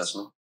that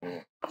assessment?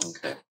 Mm-hmm.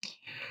 Okay.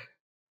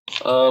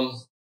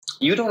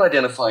 You don't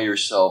identify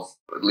yourself,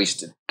 at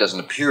least it doesn't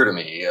appear to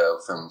me,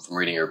 from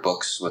reading your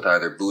books, with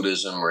either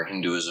Buddhism or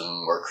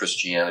Hinduism or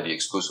Christianity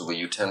exclusively.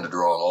 You tend to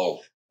draw on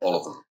all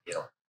of them.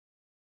 Yeah.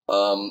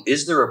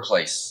 Is there a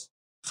place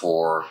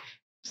for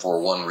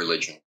one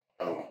religion?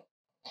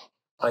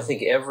 I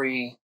think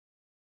every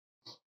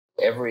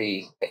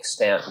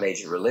extant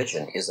major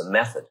religion is a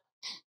method.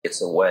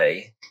 It's a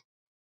way.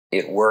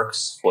 It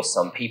works for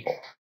some people.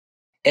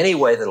 Any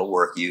way that'll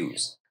work,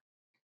 use.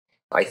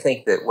 I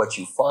think that what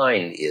you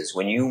find is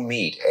when you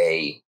meet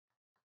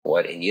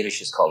what in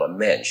Yiddish is called a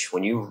mensch,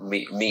 when you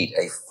meet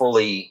a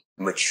fully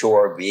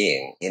mature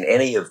being in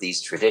any of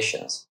these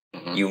traditions,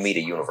 mm-hmm. you meet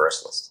a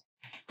universalist.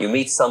 You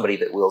meet somebody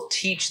that will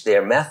teach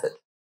their method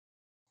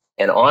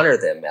and honor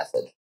their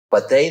method,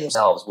 but they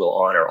themselves will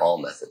honor all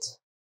methods.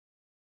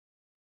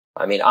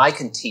 I mean, I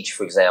can teach,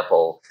 for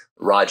example,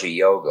 Raja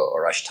Yoga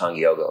or Ashtanga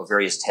Yoga, or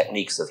various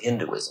techniques of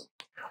Hinduism.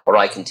 Or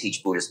I can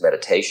teach Buddhist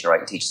meditation, or I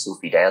can teach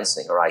Sufi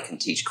dancing, or I can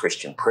teach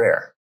Christian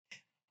prayer.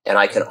 And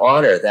I can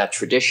honor that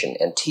tradition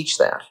and teach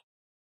that.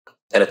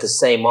 And at the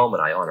same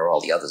moment, I honor all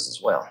the others as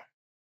well.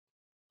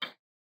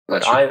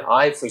 But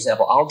I, for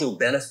example, I'll do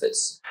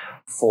benefits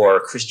for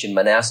Christian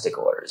monastic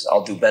orders.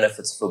 I'll do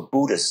benefits for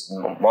Buddhist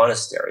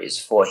monasteries,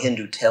 for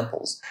Hindu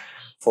temples,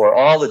 for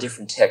all the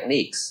different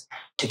techniques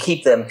to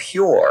keep them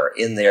pure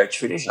in their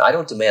tradition. I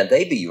don't demand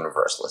they be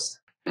universalist.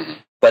 Mm-hmm.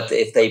 But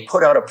if they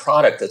put out a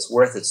product that's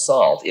worth its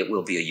salt, it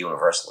will be a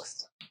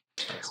universalist.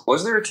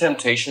 Was there a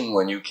temptation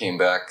when you came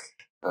back?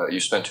 You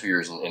spent 2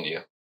 years in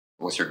India.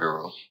 with your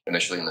guru,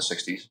 initially in the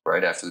 60s,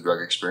 right after the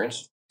drug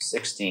experience?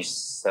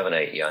 67,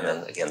 8, yeah, and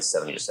then again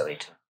 70 to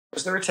 72.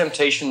 Was there a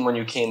temptation when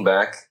you came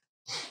back,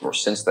 or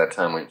since that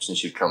time,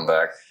 since you've come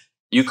back,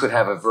 you could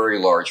have a very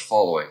large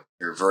following?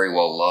 You're very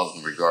well loved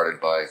and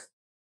regarded by,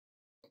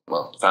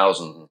 well,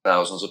 thousands and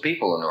thousands of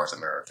people in North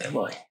America. Am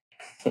I?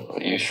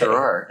 You sure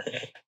are.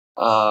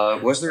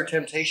 Was there a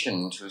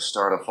temptation to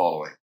start a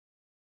following?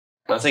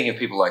 I'm thinking of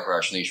people like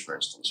Rajneesh, for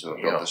instance, who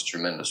have built this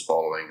tremendous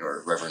following,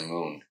 or Reverend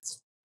Moon.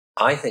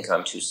 I think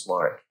I'm too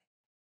smart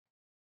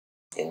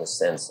in the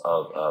sense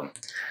of,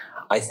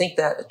 I think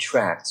that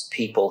attracts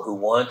people who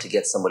want to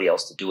get somebody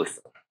else to do it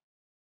for them.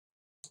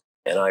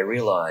 And I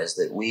realize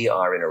that we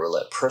are in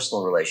a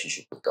personal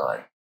relationship with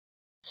God,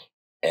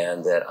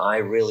 and that I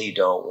really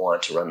don't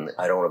want to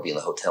I don't want to be in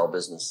the hotel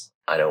business.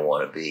 I don't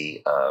want to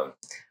be,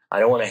 I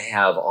don't want to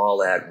have all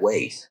that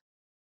weight.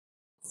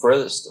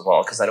 Furthest of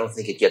all, because I don't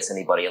think it gets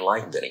anybody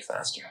enlightened any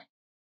faster.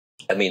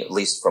 I mean, at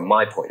least from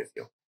my point of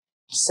view.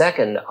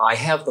 Second, I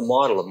have the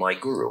model of my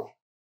guru,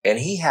 and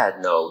he had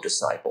no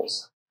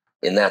disciples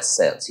in that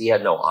sense. He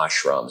had no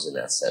ashrams in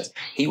that sense.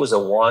 He was a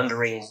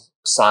wandering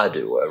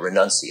sadhu, a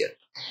renunciate.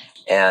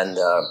 And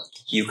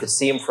you could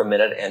see him for a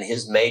minute, and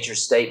his major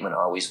statement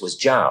always was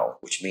Jao,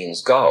 which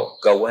means go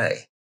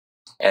away.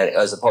 And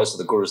as opposed to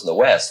the gurus in the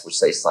West, which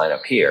say sign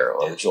up here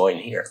or join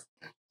here.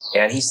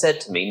 And he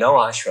said to me, no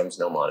ashrams,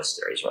 no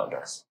monasteries, Ram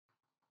Dass.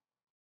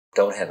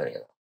 Don't have any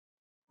of them.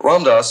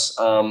 Ram Dass,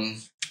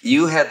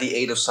 you had the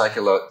aid of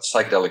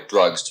psychedelic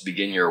drugs to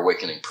begin your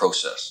awakening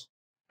process,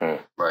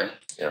 right?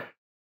 Yeah.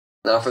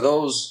 Now, for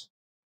those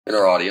in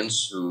our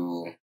audience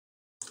who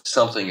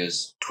something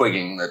is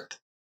twigging that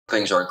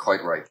things aren't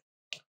quite right,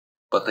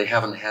 but they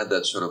haven't had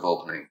that sort of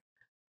opening,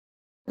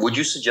 would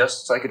you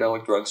suggest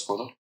psychedelic drugs for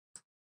them?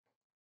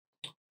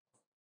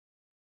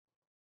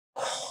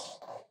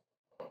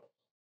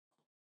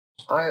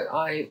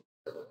 I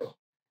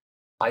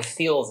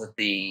feel that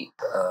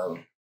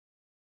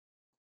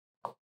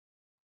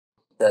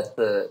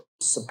the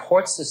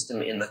support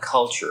system in the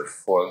culture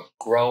for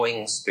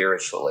growing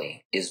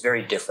spiritually is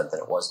very different than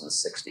it was in the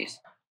 60s,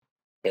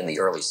 in the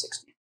early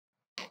 60s.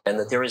 And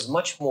that there is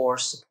much more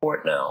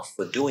support now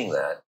for doing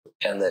that,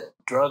 and that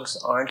drugs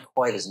aren't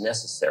quite as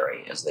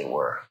necessary as they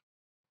were.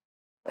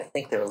 I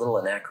think they're a little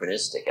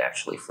anachronistic,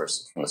 actually, from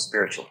the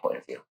spiritual point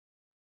of view.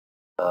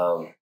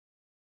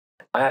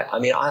 I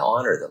mean, I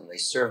honor them. They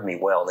serve me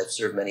well. They've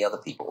served many other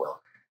people well.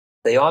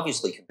 They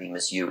obviously can be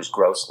misused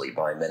grossly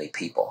by many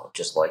people,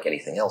 just like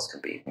anything else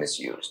can be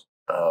misused.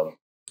 And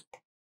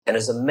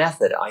as a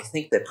method, I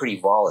think they're pretty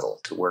volatile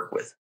to work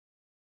with.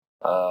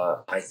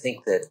 I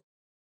think that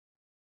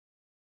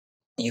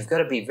you've got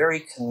to be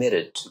very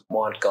committed to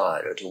want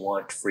God or to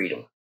want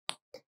freedom,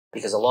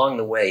 because along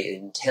the way,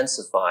 it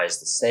intensifies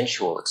the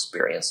sensual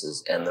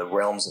experiences and the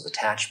realms of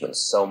attachment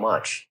so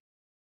much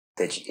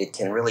that it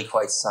can really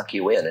quite suck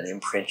you in and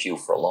imprint you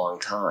for a long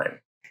time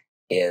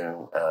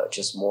in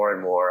just more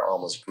and more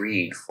almost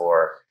greed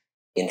for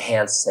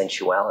enhanced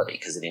sensuality,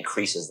 because it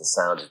increases the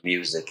sound of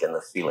music and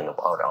the feeling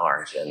about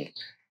art and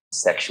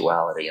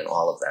sexuality and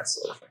all of that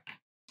sort of thing.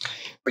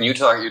 When you're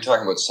talking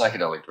about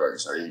psychedelic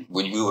drugs,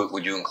 would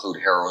you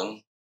include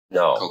heroin,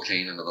 No,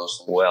 cocaine into those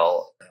things?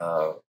 Well,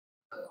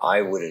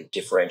 I would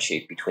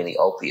differentiate between the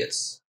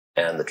opiates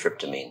and the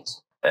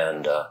tryptamines,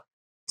 and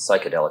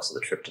psychedelics are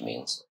the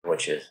tryptamines,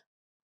 which is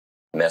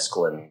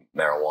mescaline,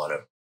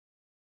 marijuana,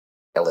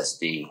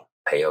 LSD,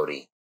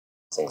 peyote,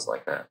 things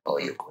like that,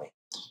 polyuquine.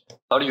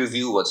 How do you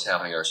view what's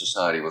happening in our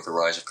society with the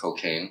rise of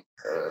cocaine?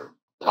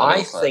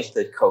 I think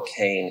that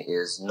cocaine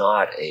is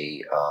not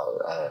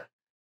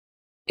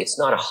it's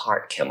not a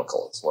heart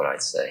chemical, is what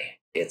I'd say.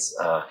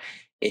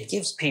 It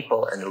gives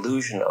people an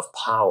illusion of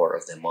power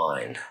of their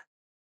mind.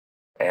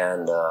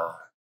 And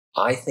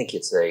I think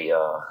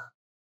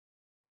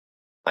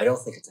I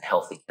don't think it's a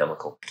healthy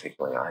chemical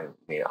particularly. I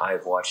mean,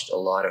 I've watched a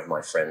lot of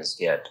my friends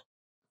get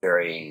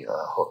very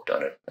hooked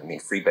on it. I mean,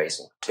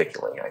 freebasing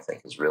particularly, I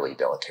think, is really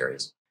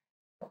deleterious.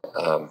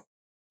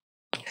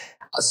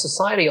 A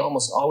society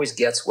almost always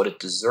gets what it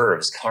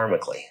deserves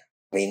karmically.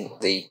 I mean,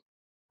 the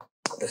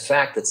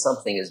fact that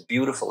something as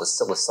beautiful as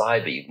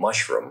psilocybe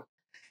mushroom,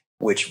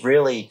 which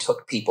really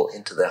took people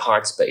into their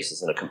heart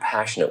spaces in a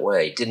compassionate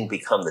way, didn't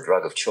become the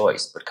drug of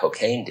choice, but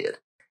cocaine did,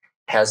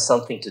 has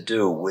something to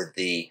do with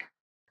the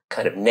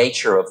kind of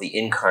nature of the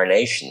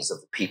incarnations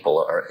of the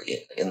people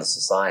in the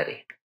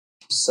society.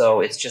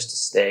 So it's just a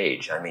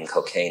stage. I mean,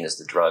 cocaine is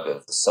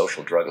the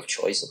social drug of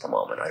choice at the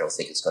moment. I don't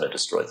think it's going to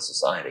destroy the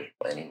society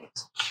by any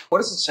means. What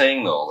is it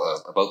saying, though,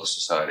 about the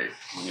society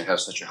when you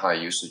have such a high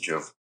usage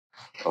of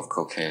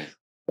cocaine?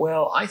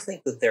 Well, I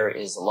think that there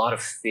is a lot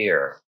of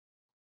fear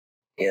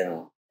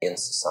in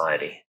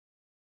society.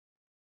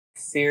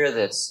 Fear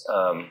that's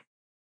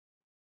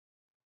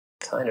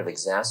kind of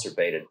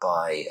exacerbated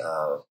by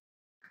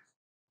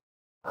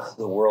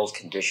the world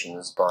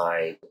conditions,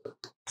 by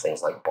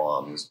things like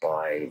bombs,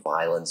 by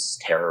violence,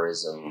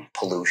 terrorism,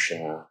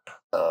 pollution,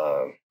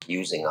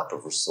 using up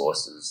of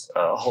resources,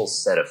 a whole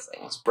set of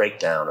things,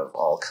 breakdown of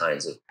all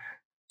kinds of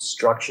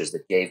structures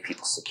that gave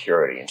people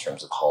security in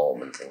terms of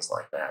home and things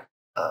like that.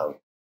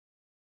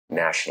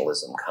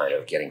 Nationalism kind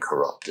of getting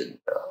corrupted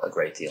a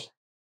great deal.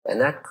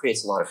 And that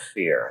creates a lot of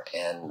fear.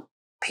 And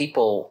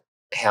people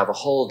have a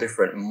whole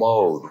different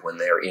mode when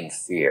they're in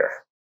fear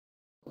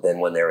than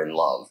when they're in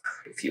love,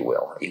 if you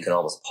will. You can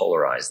almost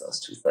polarize those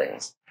two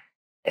things.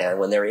 And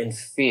when they're in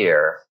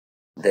fear,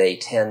 they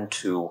tend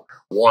to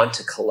want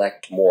to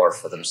collect more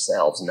for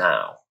themselves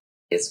now.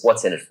 It's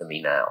what's in it for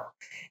me now.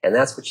 And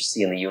that's what you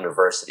see in the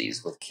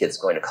universities with kids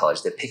going to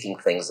college. They're picking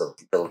things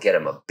that'll get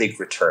them a big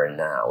return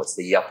now. It's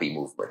the yuppie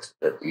movement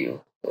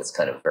that's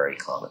kind of very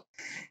common.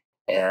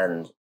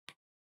 And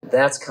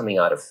that's coming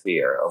out of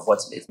fear of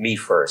it's me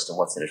first and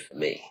what's in it for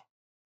me.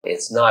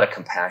 It's not a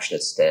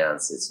compassionate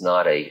stance. It's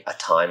not a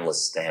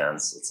timeless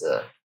stance.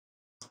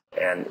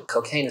 And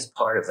cocaine is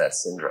part of that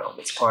syndrome.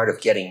 It's part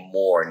of getting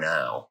more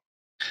now.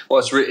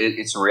 Well,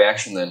 it's a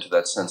reaction then to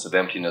that sense of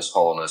emptiness,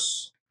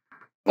 hollowness,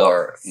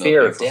 or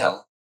fear of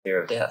death.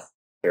 Fear of death,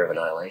 fear of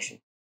annihilation.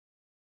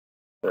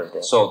 Fear of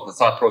death. So the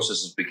thought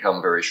process has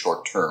become very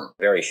short term.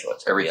 Very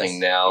short term.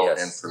 Everything now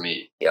and for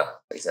me. Yeah,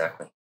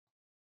 exactly.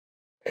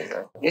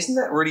 Isn't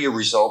that really a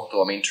result,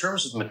 though? I mean, in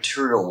terms of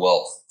material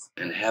wealth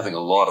and having a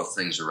lot of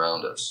things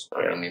around us,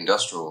 I mean, the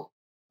industrial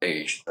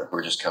age that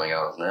we're just coming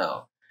out of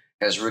now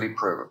has really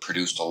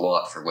produced a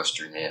lot for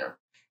Western man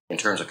in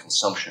terms of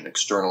consumption,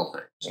 external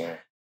things. Yeah.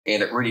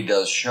 And it really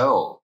does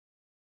show,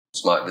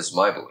 this is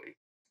my belief,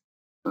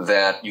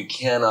 that you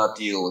cannot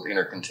deal with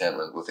inner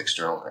contentment with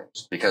external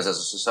things. Because as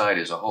a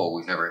society as a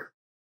whole,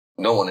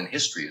 no one in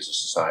history as a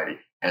society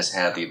has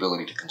had the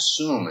ability to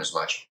consume as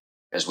much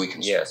as we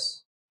consume.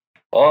 Yes.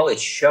 All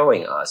it's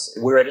showing us,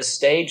 we're at a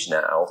stage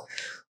now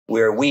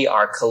where we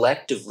are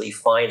collectively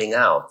finding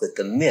out that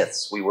the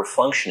myths we were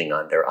functioning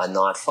under are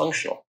not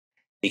functional.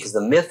 Because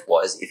the myth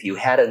was, if you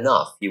had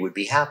enough, you would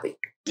be happy.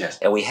 Yes.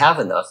 And we have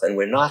enough and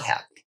we're not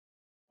happy.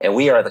 And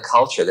we are the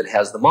culture that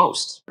has the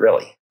most,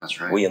 really. That's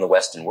right. We in the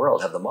Western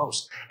world have the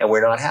most, and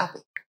we're not happy.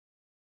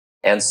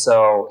 And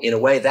so, in a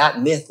way,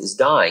 that myth is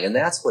dying. And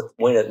that's where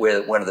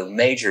one of the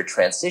major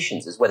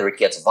transitions is, whether it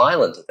gets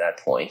violent at that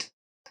point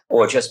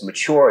or just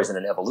matures in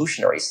an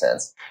evolutionary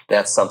sense.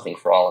 That's something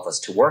for all of us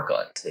to work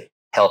on, to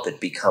help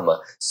it become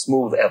a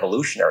smooth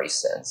evolutionary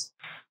sense,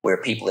 where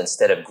people,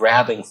 instead of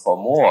grabbing for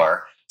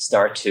more,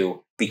 start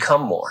to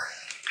become more.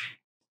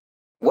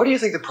 What do you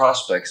think the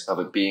prospects of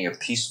it being a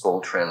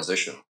peaceful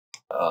transition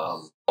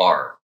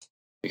are?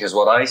 Because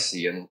what I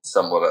see and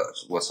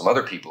what some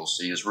other people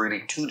see is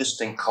really two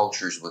distinct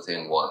cultures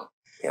within one.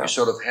 Yeah. You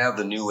sort of have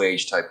the New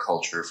Age type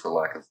culture, for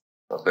lack of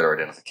a better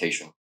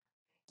identification.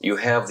 You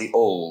have the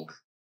old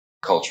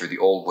culture, the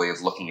old way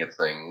of looking at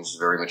things,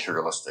 very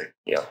materialistic.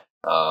 Yeah.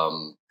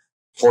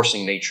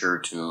 Forcing nature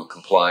to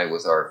comply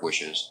with our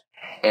wishes.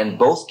 And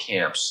both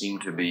camps seem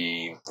to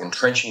be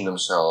entrenching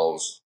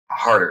themselves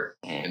harder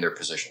in their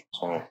positions.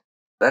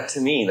 That, to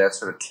me, that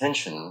sort of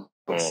tension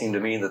would seem to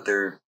me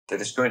that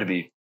it's going to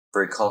be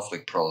very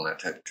conflict prone, that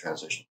type of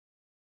transition.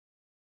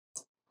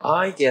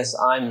 I guess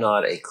I'm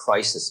not a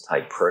crisis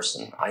type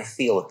person. I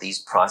feel that these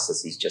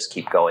processes just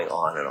keep going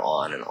on and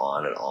on and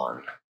on and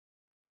on.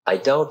 I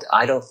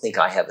don't think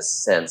I have a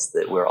sense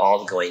that we're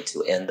all going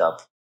to end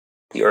up,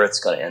 the earth's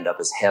going to end up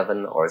as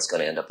heaven or it's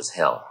going to end up as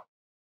hell.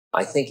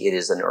 I think it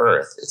is an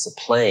earth. It's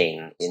a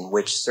plane in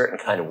which certain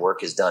kind of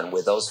work is done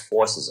where those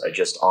forces are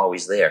just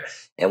always there.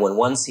 And when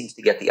one seems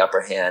to get the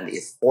upper hand,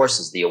 it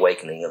forces the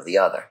awakening of the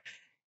other.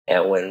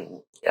 And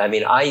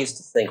I used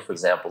to think, for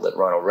example, that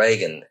Ronald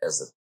Reagan, as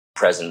the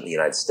president of the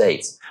United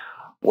States,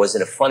 was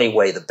in a funny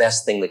way the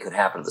best thing that could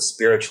happen to the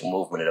spiritual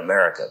movement in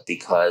America,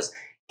 because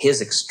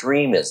his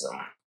extremism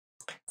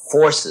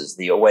forces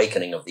the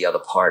awakening of the other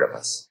part of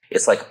us.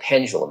 It's like a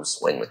pendulum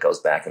swing that goes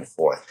back and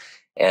forth.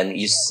 And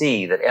you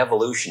see that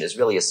evolution is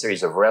really a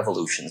series of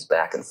revolutions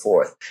back and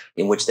forth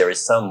in which there is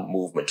some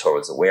movement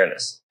towards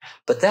awareness.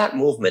 But that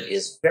movement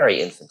is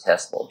very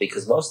infinitesimal,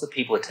 because most of the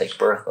people that take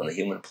birth on the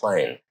human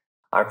plane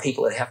are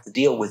people that have to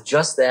deal with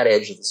just that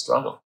edge of the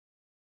struggle.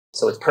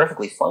 So it's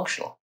perfectly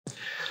functional.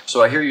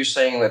 So I hear you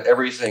saying that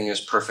everything is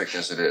perfect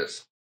as it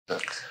is.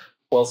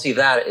 Well, see,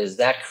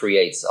 that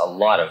creates a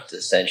lot of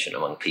dissension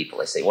among people.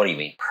 They say, what do you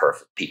mean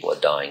perfect? People are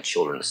dying,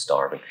 children are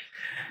starving.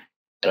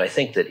 And I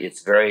think that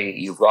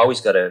you've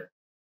always got to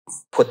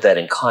put that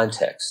in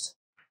context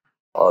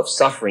of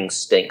suffering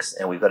stinks,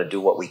 and we've got to do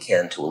what we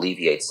can to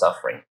alleviate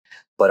suffering.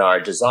 But our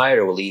desire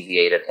to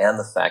alleviate it and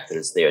the fact that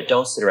it's there,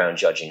 don't sit around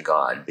judging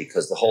God,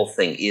 because the whole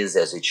thing is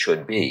as it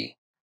should be,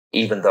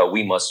 even though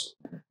we must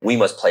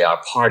play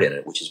our part in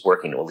it, which is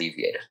working to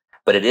alleviate it.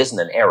 But it isn't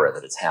an error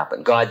that it's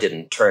happened. God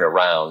didn't turn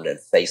around and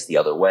face the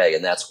other way,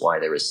 and that's why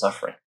there is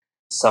suffering.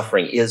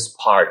 Suffering is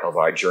part of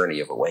our journey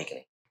of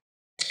awakening.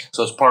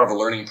 So it's part of a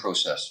learning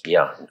process.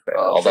 Yeah.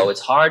 Although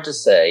it's hard to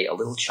say a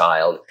little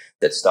child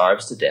that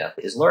starves to death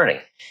is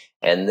learning.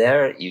 And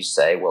there you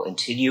say, well,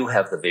 until you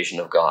have the vision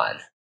of God,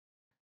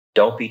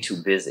 don't be too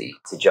busy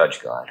to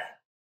judge God.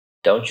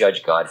 Don't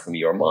judge God from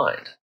your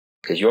mind,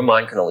 because your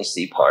mind can only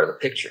see part of the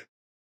picture.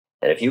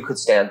 And if you could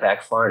stand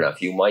back far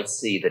enough, you might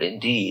see that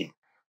indeed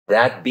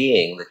that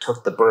being that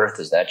took the birth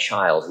as that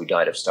child who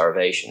died of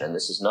starvation. And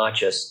this is not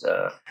just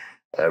a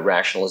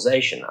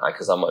rationalization,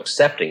 because I'm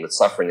accepting that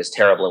suffering is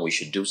terrible and we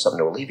should do something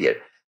to alleviate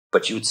it.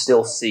 But you would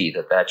still see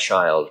that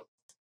child,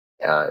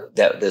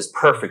 that there's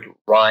perfect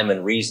rhyme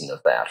and reason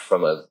of that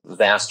from a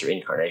vaster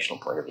incarnational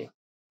point of view.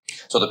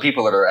 So the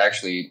people that are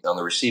actually on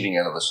the receiving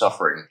end of the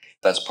suffering,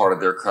 that's part of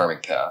their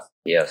karmic path.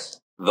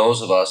 Yes.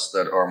 Those of us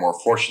that are more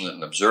fortunate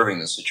in observing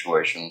this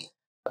situation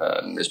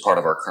is part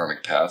of our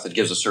karmic path. It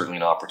gives us certainly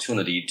an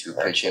opportunity to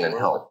pitch in and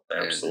help.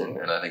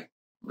 Absolutely. And I think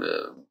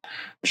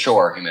show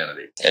our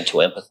humanity. And to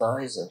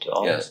empathize and to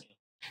all yes. that.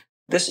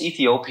 This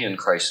Ethiopian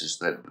crisis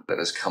that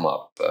has come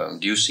up,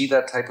 do you see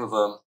that type of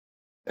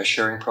a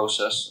sharing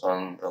process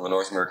on the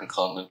North American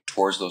continent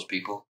towards those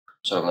people?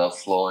 Sort of an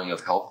outflowing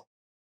of help?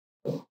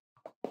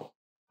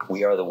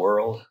 We are the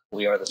world.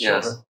 We are the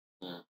children.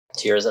 Yes.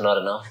 Tears are not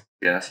enough.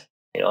 Yes.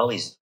 All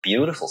these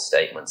beautiful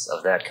statements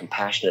of that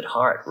compassionate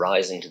heart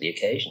rising to the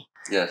occasion.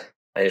 Yes.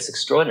 And it's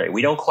extraordinary.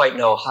 We don't quite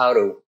know how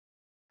to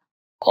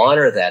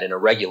honor that in a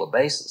regular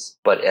basis,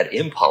 but at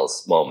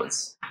impulse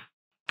moments,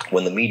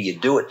 when the media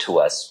do it to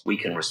us, we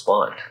can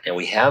respond. And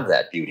we have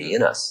that beauty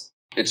in us.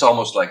 It's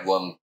almost like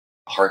one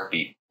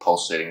heartbeat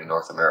pulsating in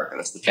North America.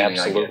 That's the feeling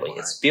Absolutely. I get.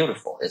 It's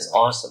beautiful. It's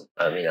awesome.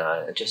 I mean,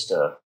 just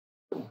a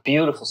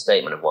beautiful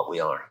statement of what we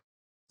are.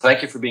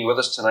 Thank you for being with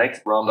us tonight,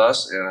 Ram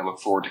Dass, and I look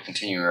forward to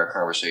continuing our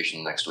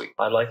conversation next week.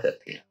 I like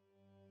that, Peter.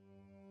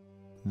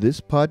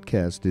 This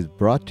podcast is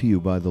brought to you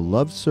by the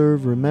Love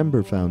Serve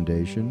Remember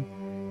Foundation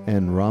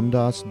and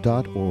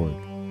ramdas.org.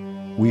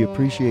 We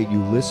appreciate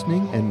you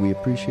listening, and we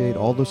appreciate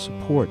all the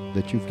support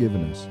that you've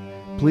given us.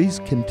 Please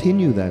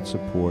continue that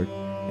support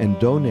and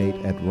donate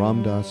at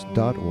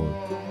ramdas.org.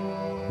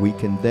 We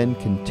can then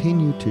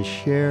continue to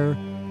share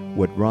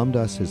what Ram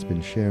Dass has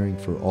been sharing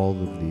for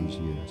all of these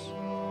years.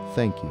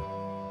 Thank you.